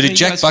 It's up. So to did you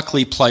Jack guys.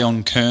 Buckley play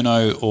on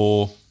Kerno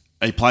or?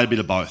 He played a bit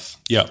of both.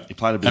 Yeah, He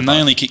played a bit and of they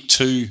both. only kicked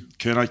 2.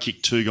 Kerno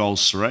kicked 2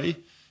 goals, 3,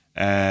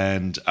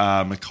 and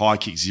Mackay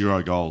kicked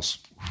 0 goals.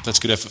 That's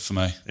good effort for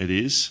me. It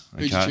is.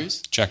 Okay. Who'd you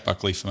choose? Jack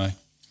Buckley for me.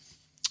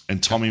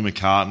 And Tommy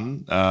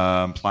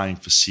McCartan playing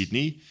for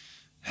Sydney.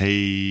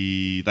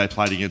 They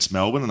played against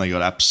Melbourne and they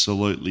got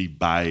absolutely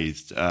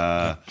bathed.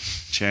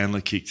 Chandler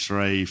kicked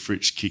 3,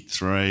 Fritsch kicked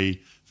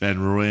 3, Van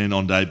Rooyen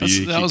on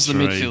debut That was the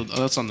kicked 3. midfield.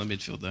 Oh, that's on the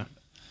midfield there.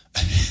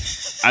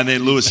 And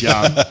then Lewis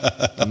Young.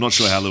 I'm not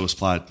sure how Lewis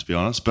played, to be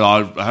honest, but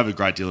I have a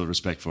great deal of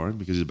respect for him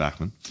because he's a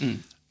backman.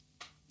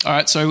 All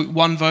right, so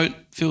 1 vote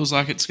feels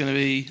like it's going to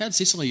be. How'd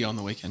Sicily go on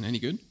the weekend? Any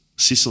good?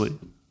 Sicily.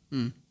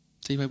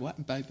 TV Black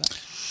and Bay back.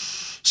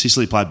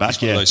 Sicily played back,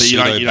 He's one yeah. of those But you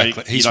pseudo don't, you don't,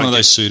 back- you he's don't one of get-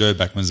 those pseudo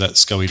backmans that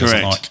Scully doesn't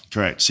Correct, like.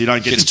 correct. So you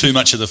don't get Gets too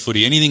much of the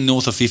footy. Anything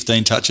north of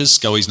 15 touches,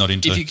 Scully's not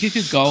into. If you kick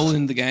a goal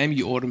in the game,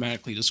 you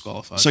automatically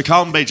disqualify. So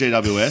Carlton beat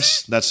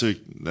GWS. That's who.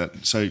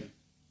 So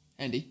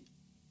Andy,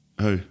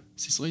 who?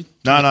 Sicily.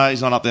 No,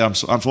 he's not up there.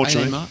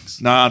 Unfortunately, 18 marks?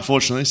 No,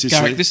 unfortunately,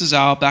 Sicily. Garrick, this is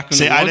our backman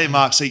See, award. 18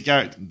 marks. See,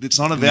 Garrett, it's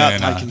not about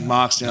No. taking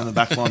marks down the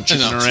back line,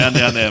 chipping around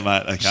down there,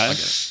 mate. Okay,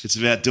 it's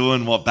about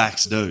doing what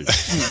backs do.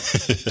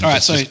 All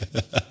right, so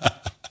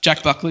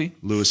Jack Buckley,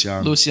 Lewis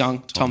Young,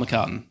 Tom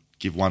McCartan.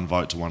 give 1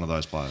 vote to one of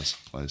those players,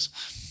 please.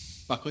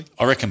 Buckley.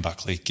 I reckon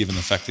Buckley, given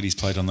the fact that he's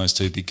played on those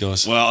 2 big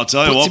guys. Well, I'll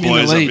tell you Puts what, him in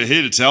the boys. I'm lead.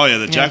 here to tell you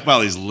that Jack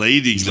Buckley's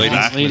leading the leading.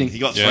 backman. He's leading. He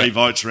got Yeah. 3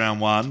 votes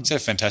round 1. He's had a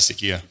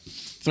fantastic year.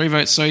 3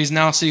 votes, so he's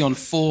now sitting on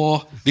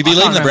 4. Did he I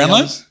lead can't in the remember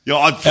Brownlow? others. Yeah,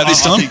 I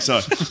this time? think so.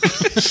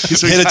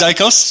 Ahead of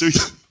Dacos?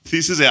 So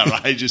this is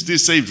outrageous.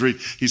 This seems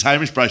he's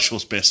Hamish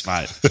Brayshaw's best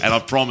mate, and I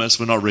promise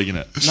we're not rigging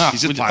it. No,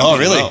 he's just we- playing Oh,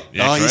 really really? well.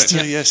 Yeah, he's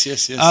correct. too.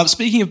 Yes.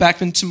 Speaking of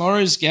backman,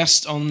 tomorrow's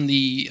guest on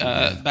the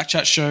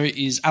Backchat show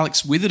is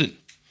Alex Witherden.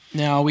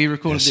 Now, we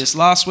recorded this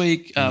last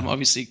week,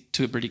 obviously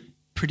to a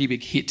pretty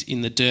big hit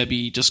in the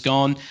Derby just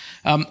gone.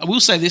 I will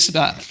say this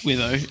about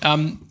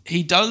Witho.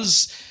 He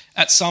does,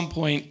 at some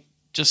point,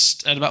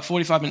 just at about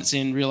 45 minutes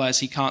in, realise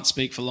he can't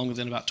speak for longer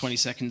than about 20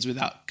 seconds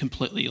without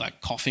completely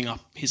coughing up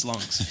his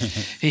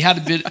lungs. He had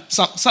a bit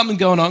something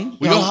going on.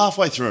 We got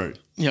halfway through.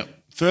 Yep.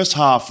 First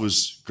half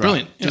was great.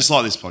 Brilliant, yeah. Just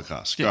like this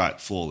podcast. Yeah. Great,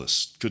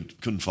 flawless.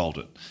 Couldn't fault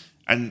it.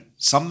 And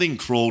something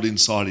crawled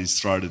inside his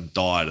throat and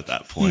died at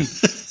that point.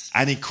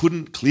 And he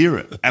couldn't clear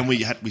it. And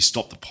we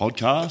stopped the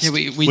podcast. Yeah,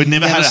 we We'd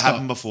never had it stopped.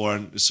 happen before,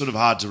 and it's sort of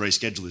hard to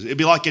reschedule this. It'd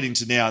be like getting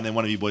to now and then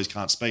one of you boys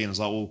can't speak, and it's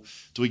like, well,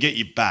 do we get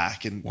you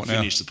back and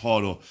finish the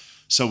pod? Or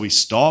so we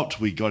stopped.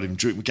 We got him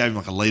drink. We gave him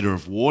like a litre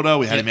of water.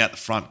 We had him out the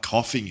front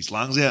coughing his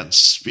lungs out and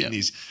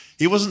spitting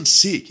He wasn't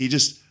sick. He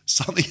just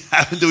something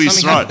happened to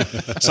his Something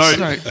throat. So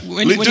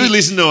when do you-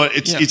 listen to it.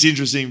 It's Yeah. it's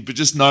interesting, but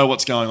just know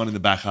what's going on in the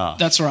back half.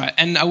 That's right,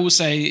 and I will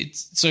say,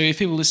 so if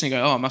people listening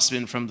go, "Oh, it must have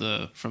been from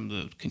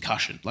the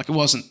concussion," it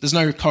wasn't. There's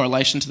no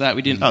correlation to that.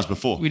 We didn't. That was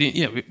before. We didn't.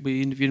 Yeah,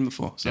 we interviewed him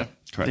before. So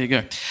correct. there you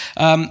go.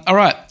 All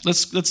right,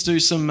 let's do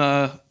some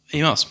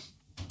emails.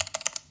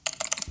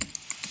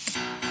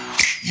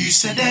 You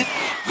said it,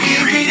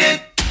 we read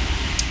it.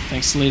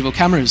 Thanks to Leadville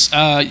Cameras.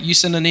 You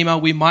send an email,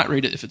 we might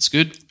read it if it's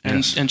good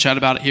and chat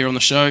about it here on the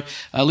show.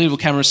 Leadville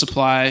Cameras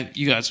supply,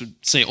 you guys would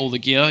see all the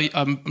gear.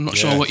 I'm not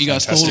sure what you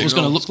guys thought it was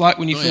going to look like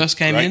when you first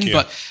came in, gear.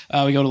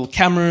 but we got all the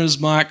cameras,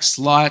 mics,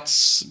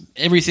 lights,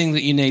 everything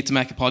that you need to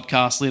make a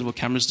podcast, Leadville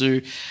Cameras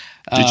do.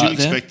 Did you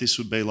expect this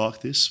would be like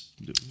this?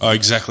 Oh,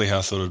 exactly how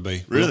I thought it would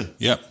be. Really?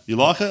 Yep. You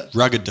like it?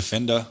 Rugged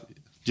Defender.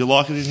 Do you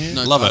like it in here?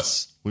 No Love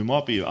fuss. We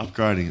might be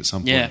upgrading at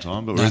some point Yeah. in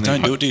time, but No, we're in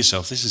don't the- do it to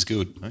yourself. This is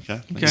good.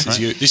 Okay. This is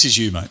you. This is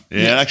you, mate.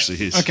 Yeah, it actually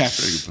is. Okay.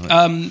 Very good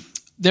point.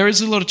 There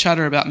is a lot of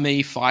chatter about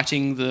me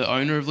fighting the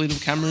owner of Leadville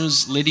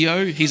Cameras,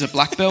 Lydio. He's a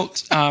black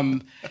belt.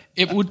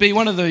 It would be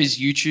one of those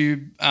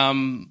YouTube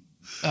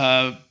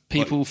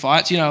people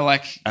fights,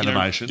 like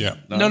Animation. Yeah.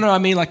 No, I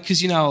mean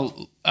because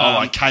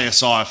like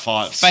KSI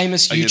fights.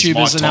 famous against YouTubers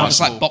Mike are now just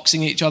Tyson. like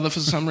boxing each other for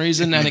some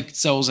reason, and it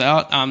sells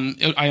out.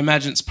 I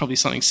imagine it's probably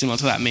something similar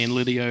to that. Me and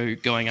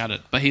Lydio going at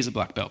it, but he's a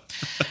black belt.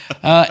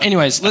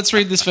 Anyways, let's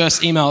read this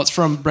first email. It's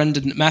from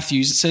Brendan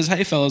Matthews. It says,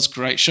 "Hey fellas,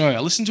 great show. I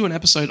listened to an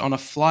episode on a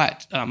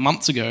flight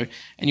months ago,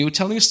 and you were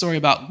telling a story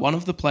about one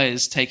of the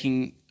players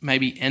taking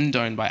maybe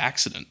endone by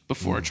accident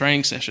before a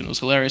training session. It was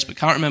hilarious, but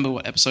can't remember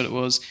what episode it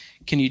was.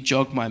 Can you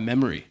jog my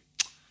memory?"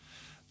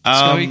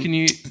 Scully, can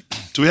you?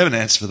 Do we have an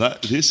answer for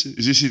that? Is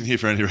this in here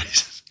for any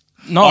reason?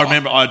 No,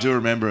 I do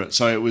remember it.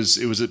 So it was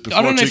before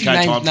I don't know a 2K if you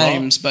named time trial.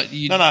 names, but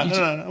you.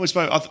 No. We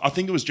spoke. I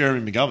think it was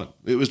Jeremy McGovern.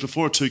 It was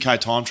before a 2K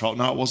time trial.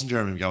 No, it wasn't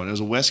Jeremy McGovern. It was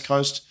a West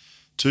Coast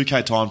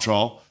 2K time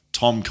trial.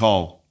 Tom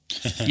Cole.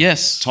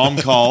 Yes. Tom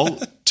Cole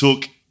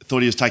thought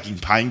he was taking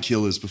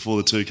painkillers before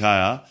the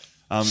 2K.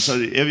 So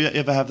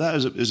ever have that?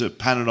 Is it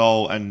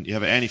Panadol and you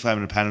have an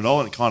anti-inflammatory Panadol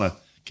and it kind of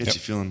gets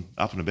you feeling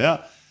up and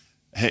about?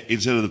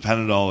 Instead of the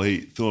Panadol,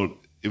 he thought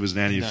it was an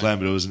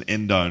anti-inflammatory, it was an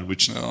endone,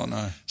 which... Oh,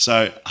 no.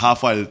 So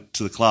halfway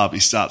to the club, he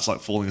starts like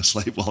falling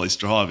asleep while he's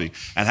driving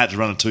and had to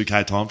run a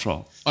 2K time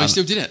trial. Oh, you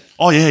still did it?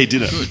 Oh, yeah, he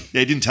did it. Yeah,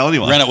 he didn't tell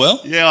anyone. Ran it well?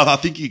 Yeah, I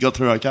think he got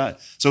through okay.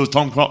 So it was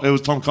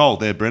Tom Cole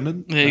there,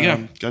 Brendan. There you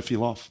go. Go for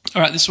your life.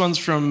 All right, this one's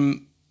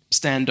from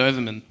Stan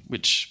Doverman,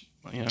 which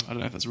I don't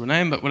know if that's a real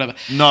name, but whatever.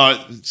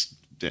 No,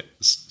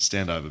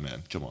 stand over,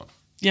 man. Come on.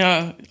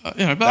 Yeah, but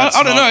That's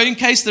I don't not- know. In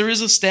case there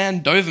is a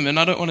Stan Doverman,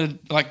 I don't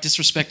want to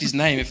disrespect his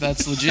name if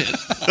that's legit.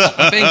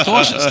 I'm being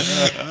cautious.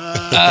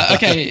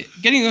 Okay,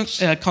 getting in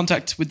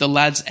contact with the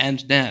lads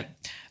and Dan.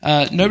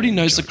 Nobody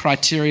knows the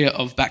criteria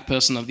of back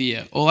person of the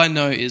year. All I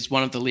know is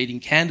one of the leading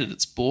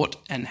candidates bought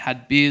and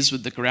had beers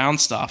with the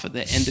ground staff at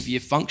their end of year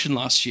function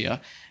last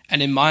year.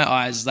 And in my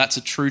eyes, that's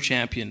a true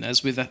champion,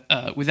 as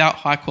without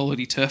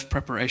high-quality turf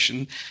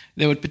preparation,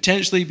 there would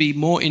potentially be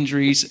more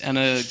injuries, and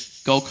a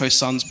Gold Coast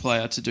Suns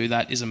player to do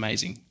that is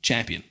amazing.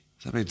 Champion.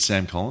 Does that mean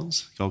Sam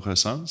Collins, Gold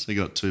Coast Suns? He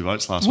got 2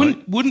 votes last week.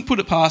 Wouldn't put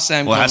it past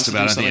Sam Well, it Collins has to to be.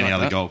 I do don't think something any like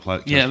other that. gold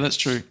player. Yeah, that's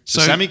true.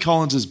 So Sammy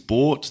Collins has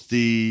bought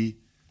the...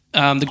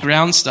 the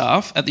ground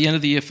staff at the end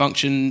of the year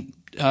function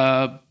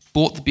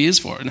bought the beers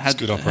for it and had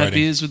good operating.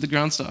 beers with the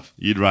ground staff.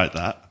 You'd rate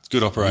that. It's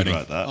good operating. You'd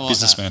rate that.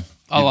 Businessman.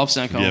 I love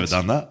Sam Have you ever Collins.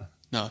 done that?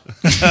 No.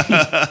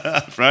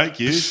 Frank,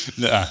 you?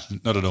 Nah,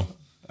 not at all.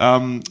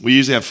 We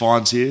usually have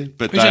fines here,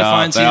 but We they usually have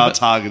are, fines they here, are but-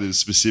 targeted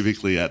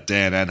specifically at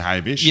Dan and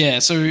Hamish. Yeah,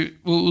 so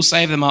we'll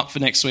save them up for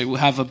next week. We'll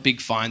have a big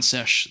fine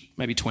sesh,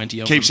 maybe 20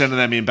 of Keep them. sending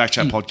them in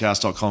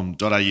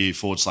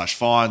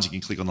backchatpodcast.com.au/fines. You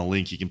can click on the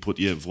link. You can put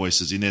your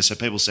voices in there. So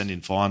people send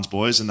in fines,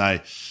 boys, and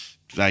they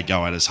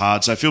go at us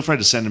hard. So feel free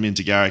to send them in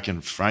to Garrick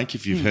and Frank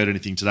if you've heard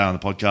anything today on the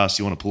podcast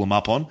you want to pull them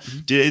up on.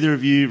 Did either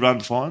of you run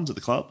fines at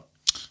the club?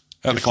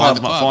 At the Fines-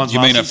 club. fines You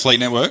mean at masters? Fleet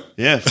Network?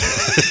 Yeah.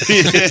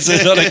 Is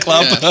it not a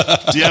club?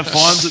 Do you have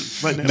fines at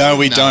Fleet Network? No,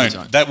 we No, don't. we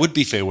don't. That would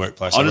be Fair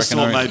Workplace. I just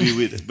reckon. thought maybe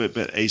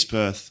with East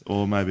Perth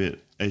or maybe at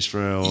East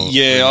Frere or...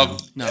 Yeah,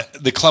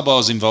 the club I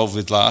was involved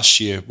with last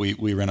year,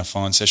 we ran a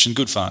fine session.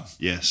 Good fun.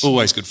 Yes.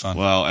 Always good fun.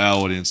 Well,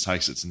 our audience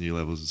takes it to new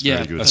levels. It's Yeah,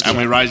 very good. that's And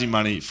good. we're raising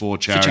money for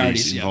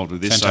charities yeah. involved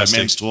with this. Fantastic.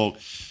 So Men's Talk,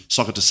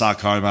 Soccer to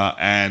Sarcoma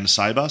and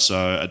Sabre,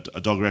 so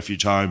a dog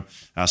refuge home,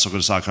 Soccer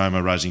to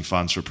Sarcoma raising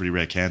funds for a pretty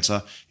rare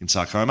cancer in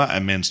sarcoma,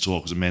 and Men's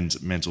Talk was a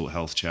men's mental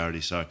health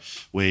charity. So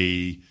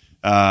we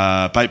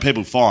pay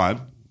people fine.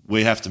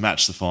 We have to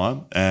match the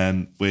fine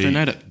and we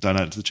Donate it. to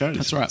the charities.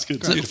 That's right. It's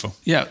good. So- Beautiful.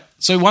 Yeah.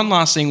 So one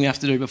last thing we have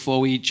to do before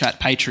we chat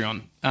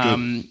Patreon,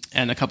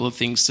 and a couple of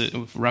things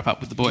to wrap up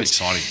with the boys.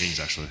 Exciting things,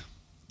 actually.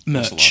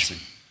 What's the last Merch. thing?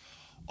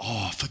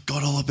 Oh, I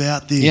forgot all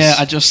about this. Yeah,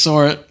 I just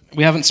saw it.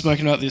 We haven't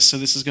spoken about this, so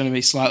this is going to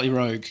be slightly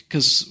rogue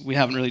because we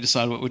haven't really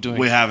decided what we're doing.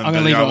 We haven't. I'm but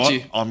going to you leave know it up to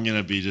what? you. I'm going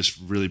to be just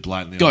really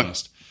blatantly Go.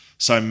 honest.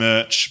 So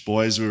merch,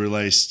 boys, we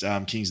released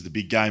Kings of the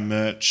Big Game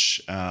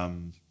merch.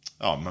 May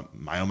or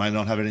may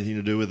not have anything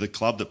to do with the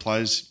club that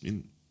plays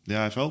in the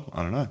AFL.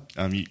 I don't know.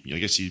 I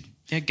guess you.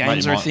 Yeah,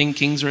 games are a thing,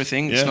 kings are a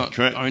thing. It's Yeah, not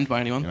correct. owned by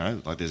anyone. You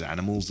know, like there's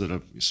animals that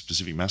are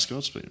specific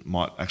mascots, but it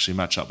might actually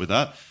match up with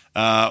that.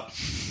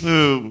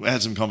 We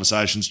had some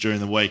conversations during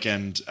the week,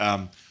 and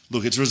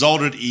look, it's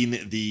resulted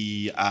in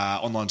the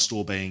online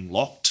store being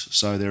locked.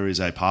 So there is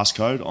a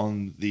passcode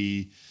on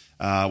the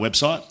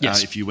website.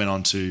 Yes. If you went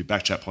on to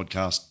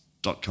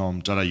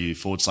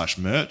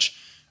backchatpodcast.com.au/merch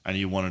and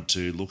you wanted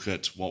to look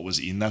at what was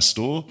in that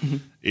store,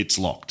 it's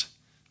locked.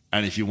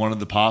 and if you wanted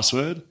the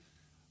password,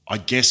 I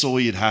guess all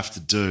you'd have to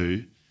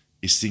do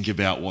is think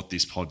about what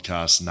this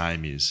podcast's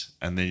name is,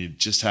 and then you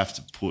just have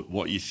to put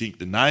what you think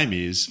the name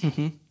is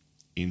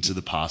into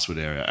the password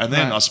area. And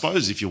then I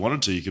suppose if you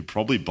wanted to, you could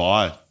probably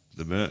buy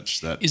the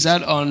merch. Is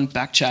that on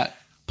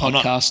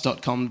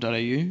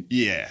backchatpodcast.com.au?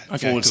 Yeah,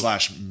 Okay,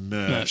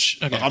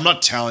 /merch. Okay. Like, I'm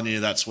not telling you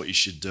that's what you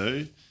should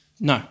do.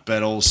 No.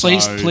 But also...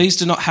 Please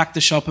do not hack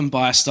the shop and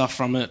buy stuff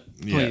from it.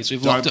 Please.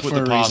 We've locked it for a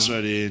reason. Don't put the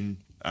password in.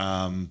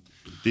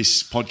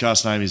 This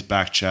podcast name is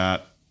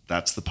Backchat.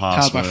 That's the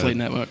password. Powered by Fleet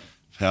Network.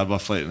 Powered by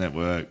Fleet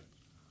Network.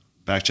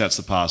 Backchat's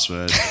the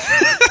password.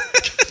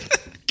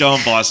 Go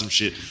and buy some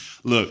shit.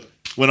 Look,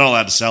 we're not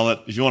allowed to sell it.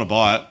 If you want to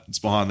buy it, it's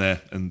behind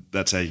there, and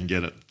that's how you can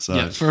get it. So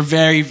yeah, for a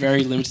very,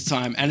 very limited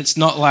time. And it's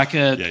not like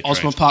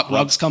Osborne Park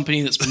Rugs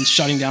company that's been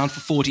shutting down for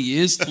 40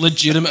 years.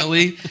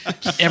 Legitimately,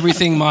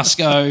 everything must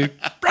go,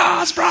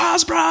 bras,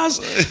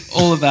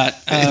 all of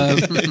that.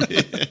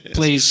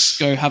 Please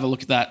go have a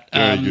look at that.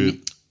 Very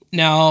good.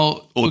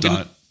 Now, or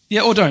don't.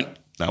 Or don't.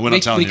 No, we're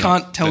not telling you. We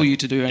can't tell you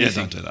to do anything.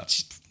 Yeah, don't do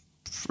that.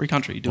 Free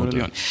country, do whatever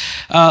you want.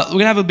 We're going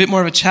to have a bit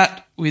more of a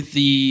chat with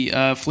the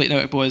Fleet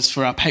Network boys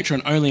for our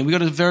Patreon only. And we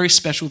got a very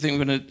special thing.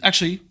 We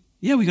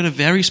got a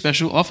very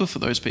special offer for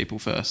those people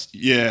first.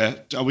 Yeah.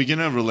 Are we going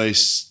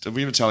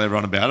to tell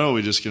everyone about it, or are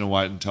we just going to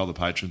wait and tell the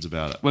patrons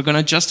about it? We're going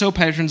to just tell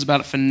patrons about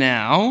it for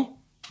now,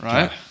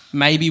 right? Okay.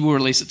 Maybe we'll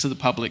release it to the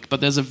public,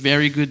 but there's a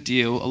very good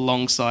deal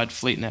alongside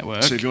Fleet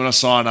Network. So if you want to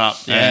sign up,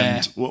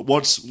 and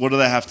what do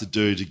they have to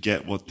do to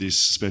get what this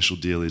special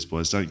deal is,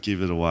 boys? Don't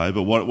give it away.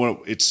 But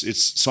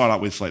it's sign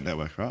up with Fleet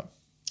Network, right?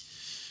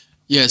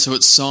 Yeah, so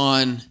it's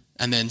sign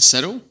and then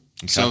settle.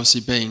 Okay. So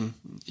obviously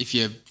if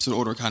you sort of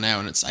order a car now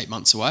and it's 8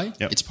 months away,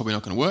 it's probably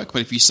not going to work.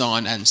 By the time you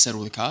sign and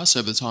settle the car,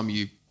 so by the time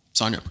you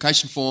sign your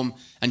application form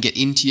and get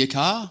into your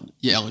car,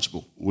 you're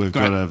eligible. We've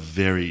got a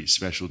very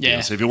special deal.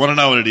 Yeah. So if you want to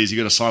know what it is, you've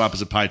got to sign up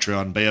as a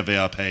Patreon, be a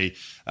VIP.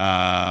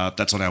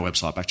 That's on our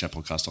website,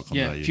 backchatpodcast.com.au.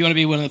 Yeah, if you want to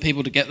be one of the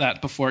people to get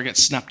that before it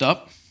gets snapped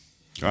up.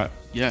 Great.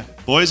 Yeah.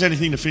 Boys,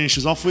 anything to finish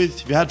us off with?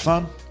 Have you had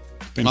fun?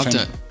 Loved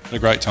it. Had a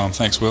great time.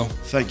 Thanks, Will.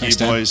 Thanks, you,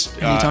 boys.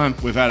 Anytime.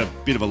 We've had a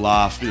bit of a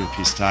laugh, a bit of a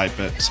piss take,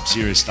 but some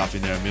serious stuff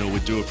in there in the middle. We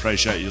do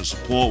appreciate your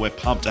support. We're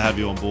pumped to have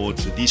you on board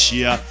for this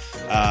year,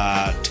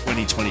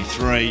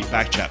 2023.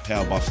 Backchat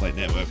powered by Fleet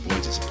Network,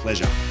 boys. It's a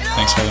pleasure.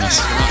 Thanks for having us.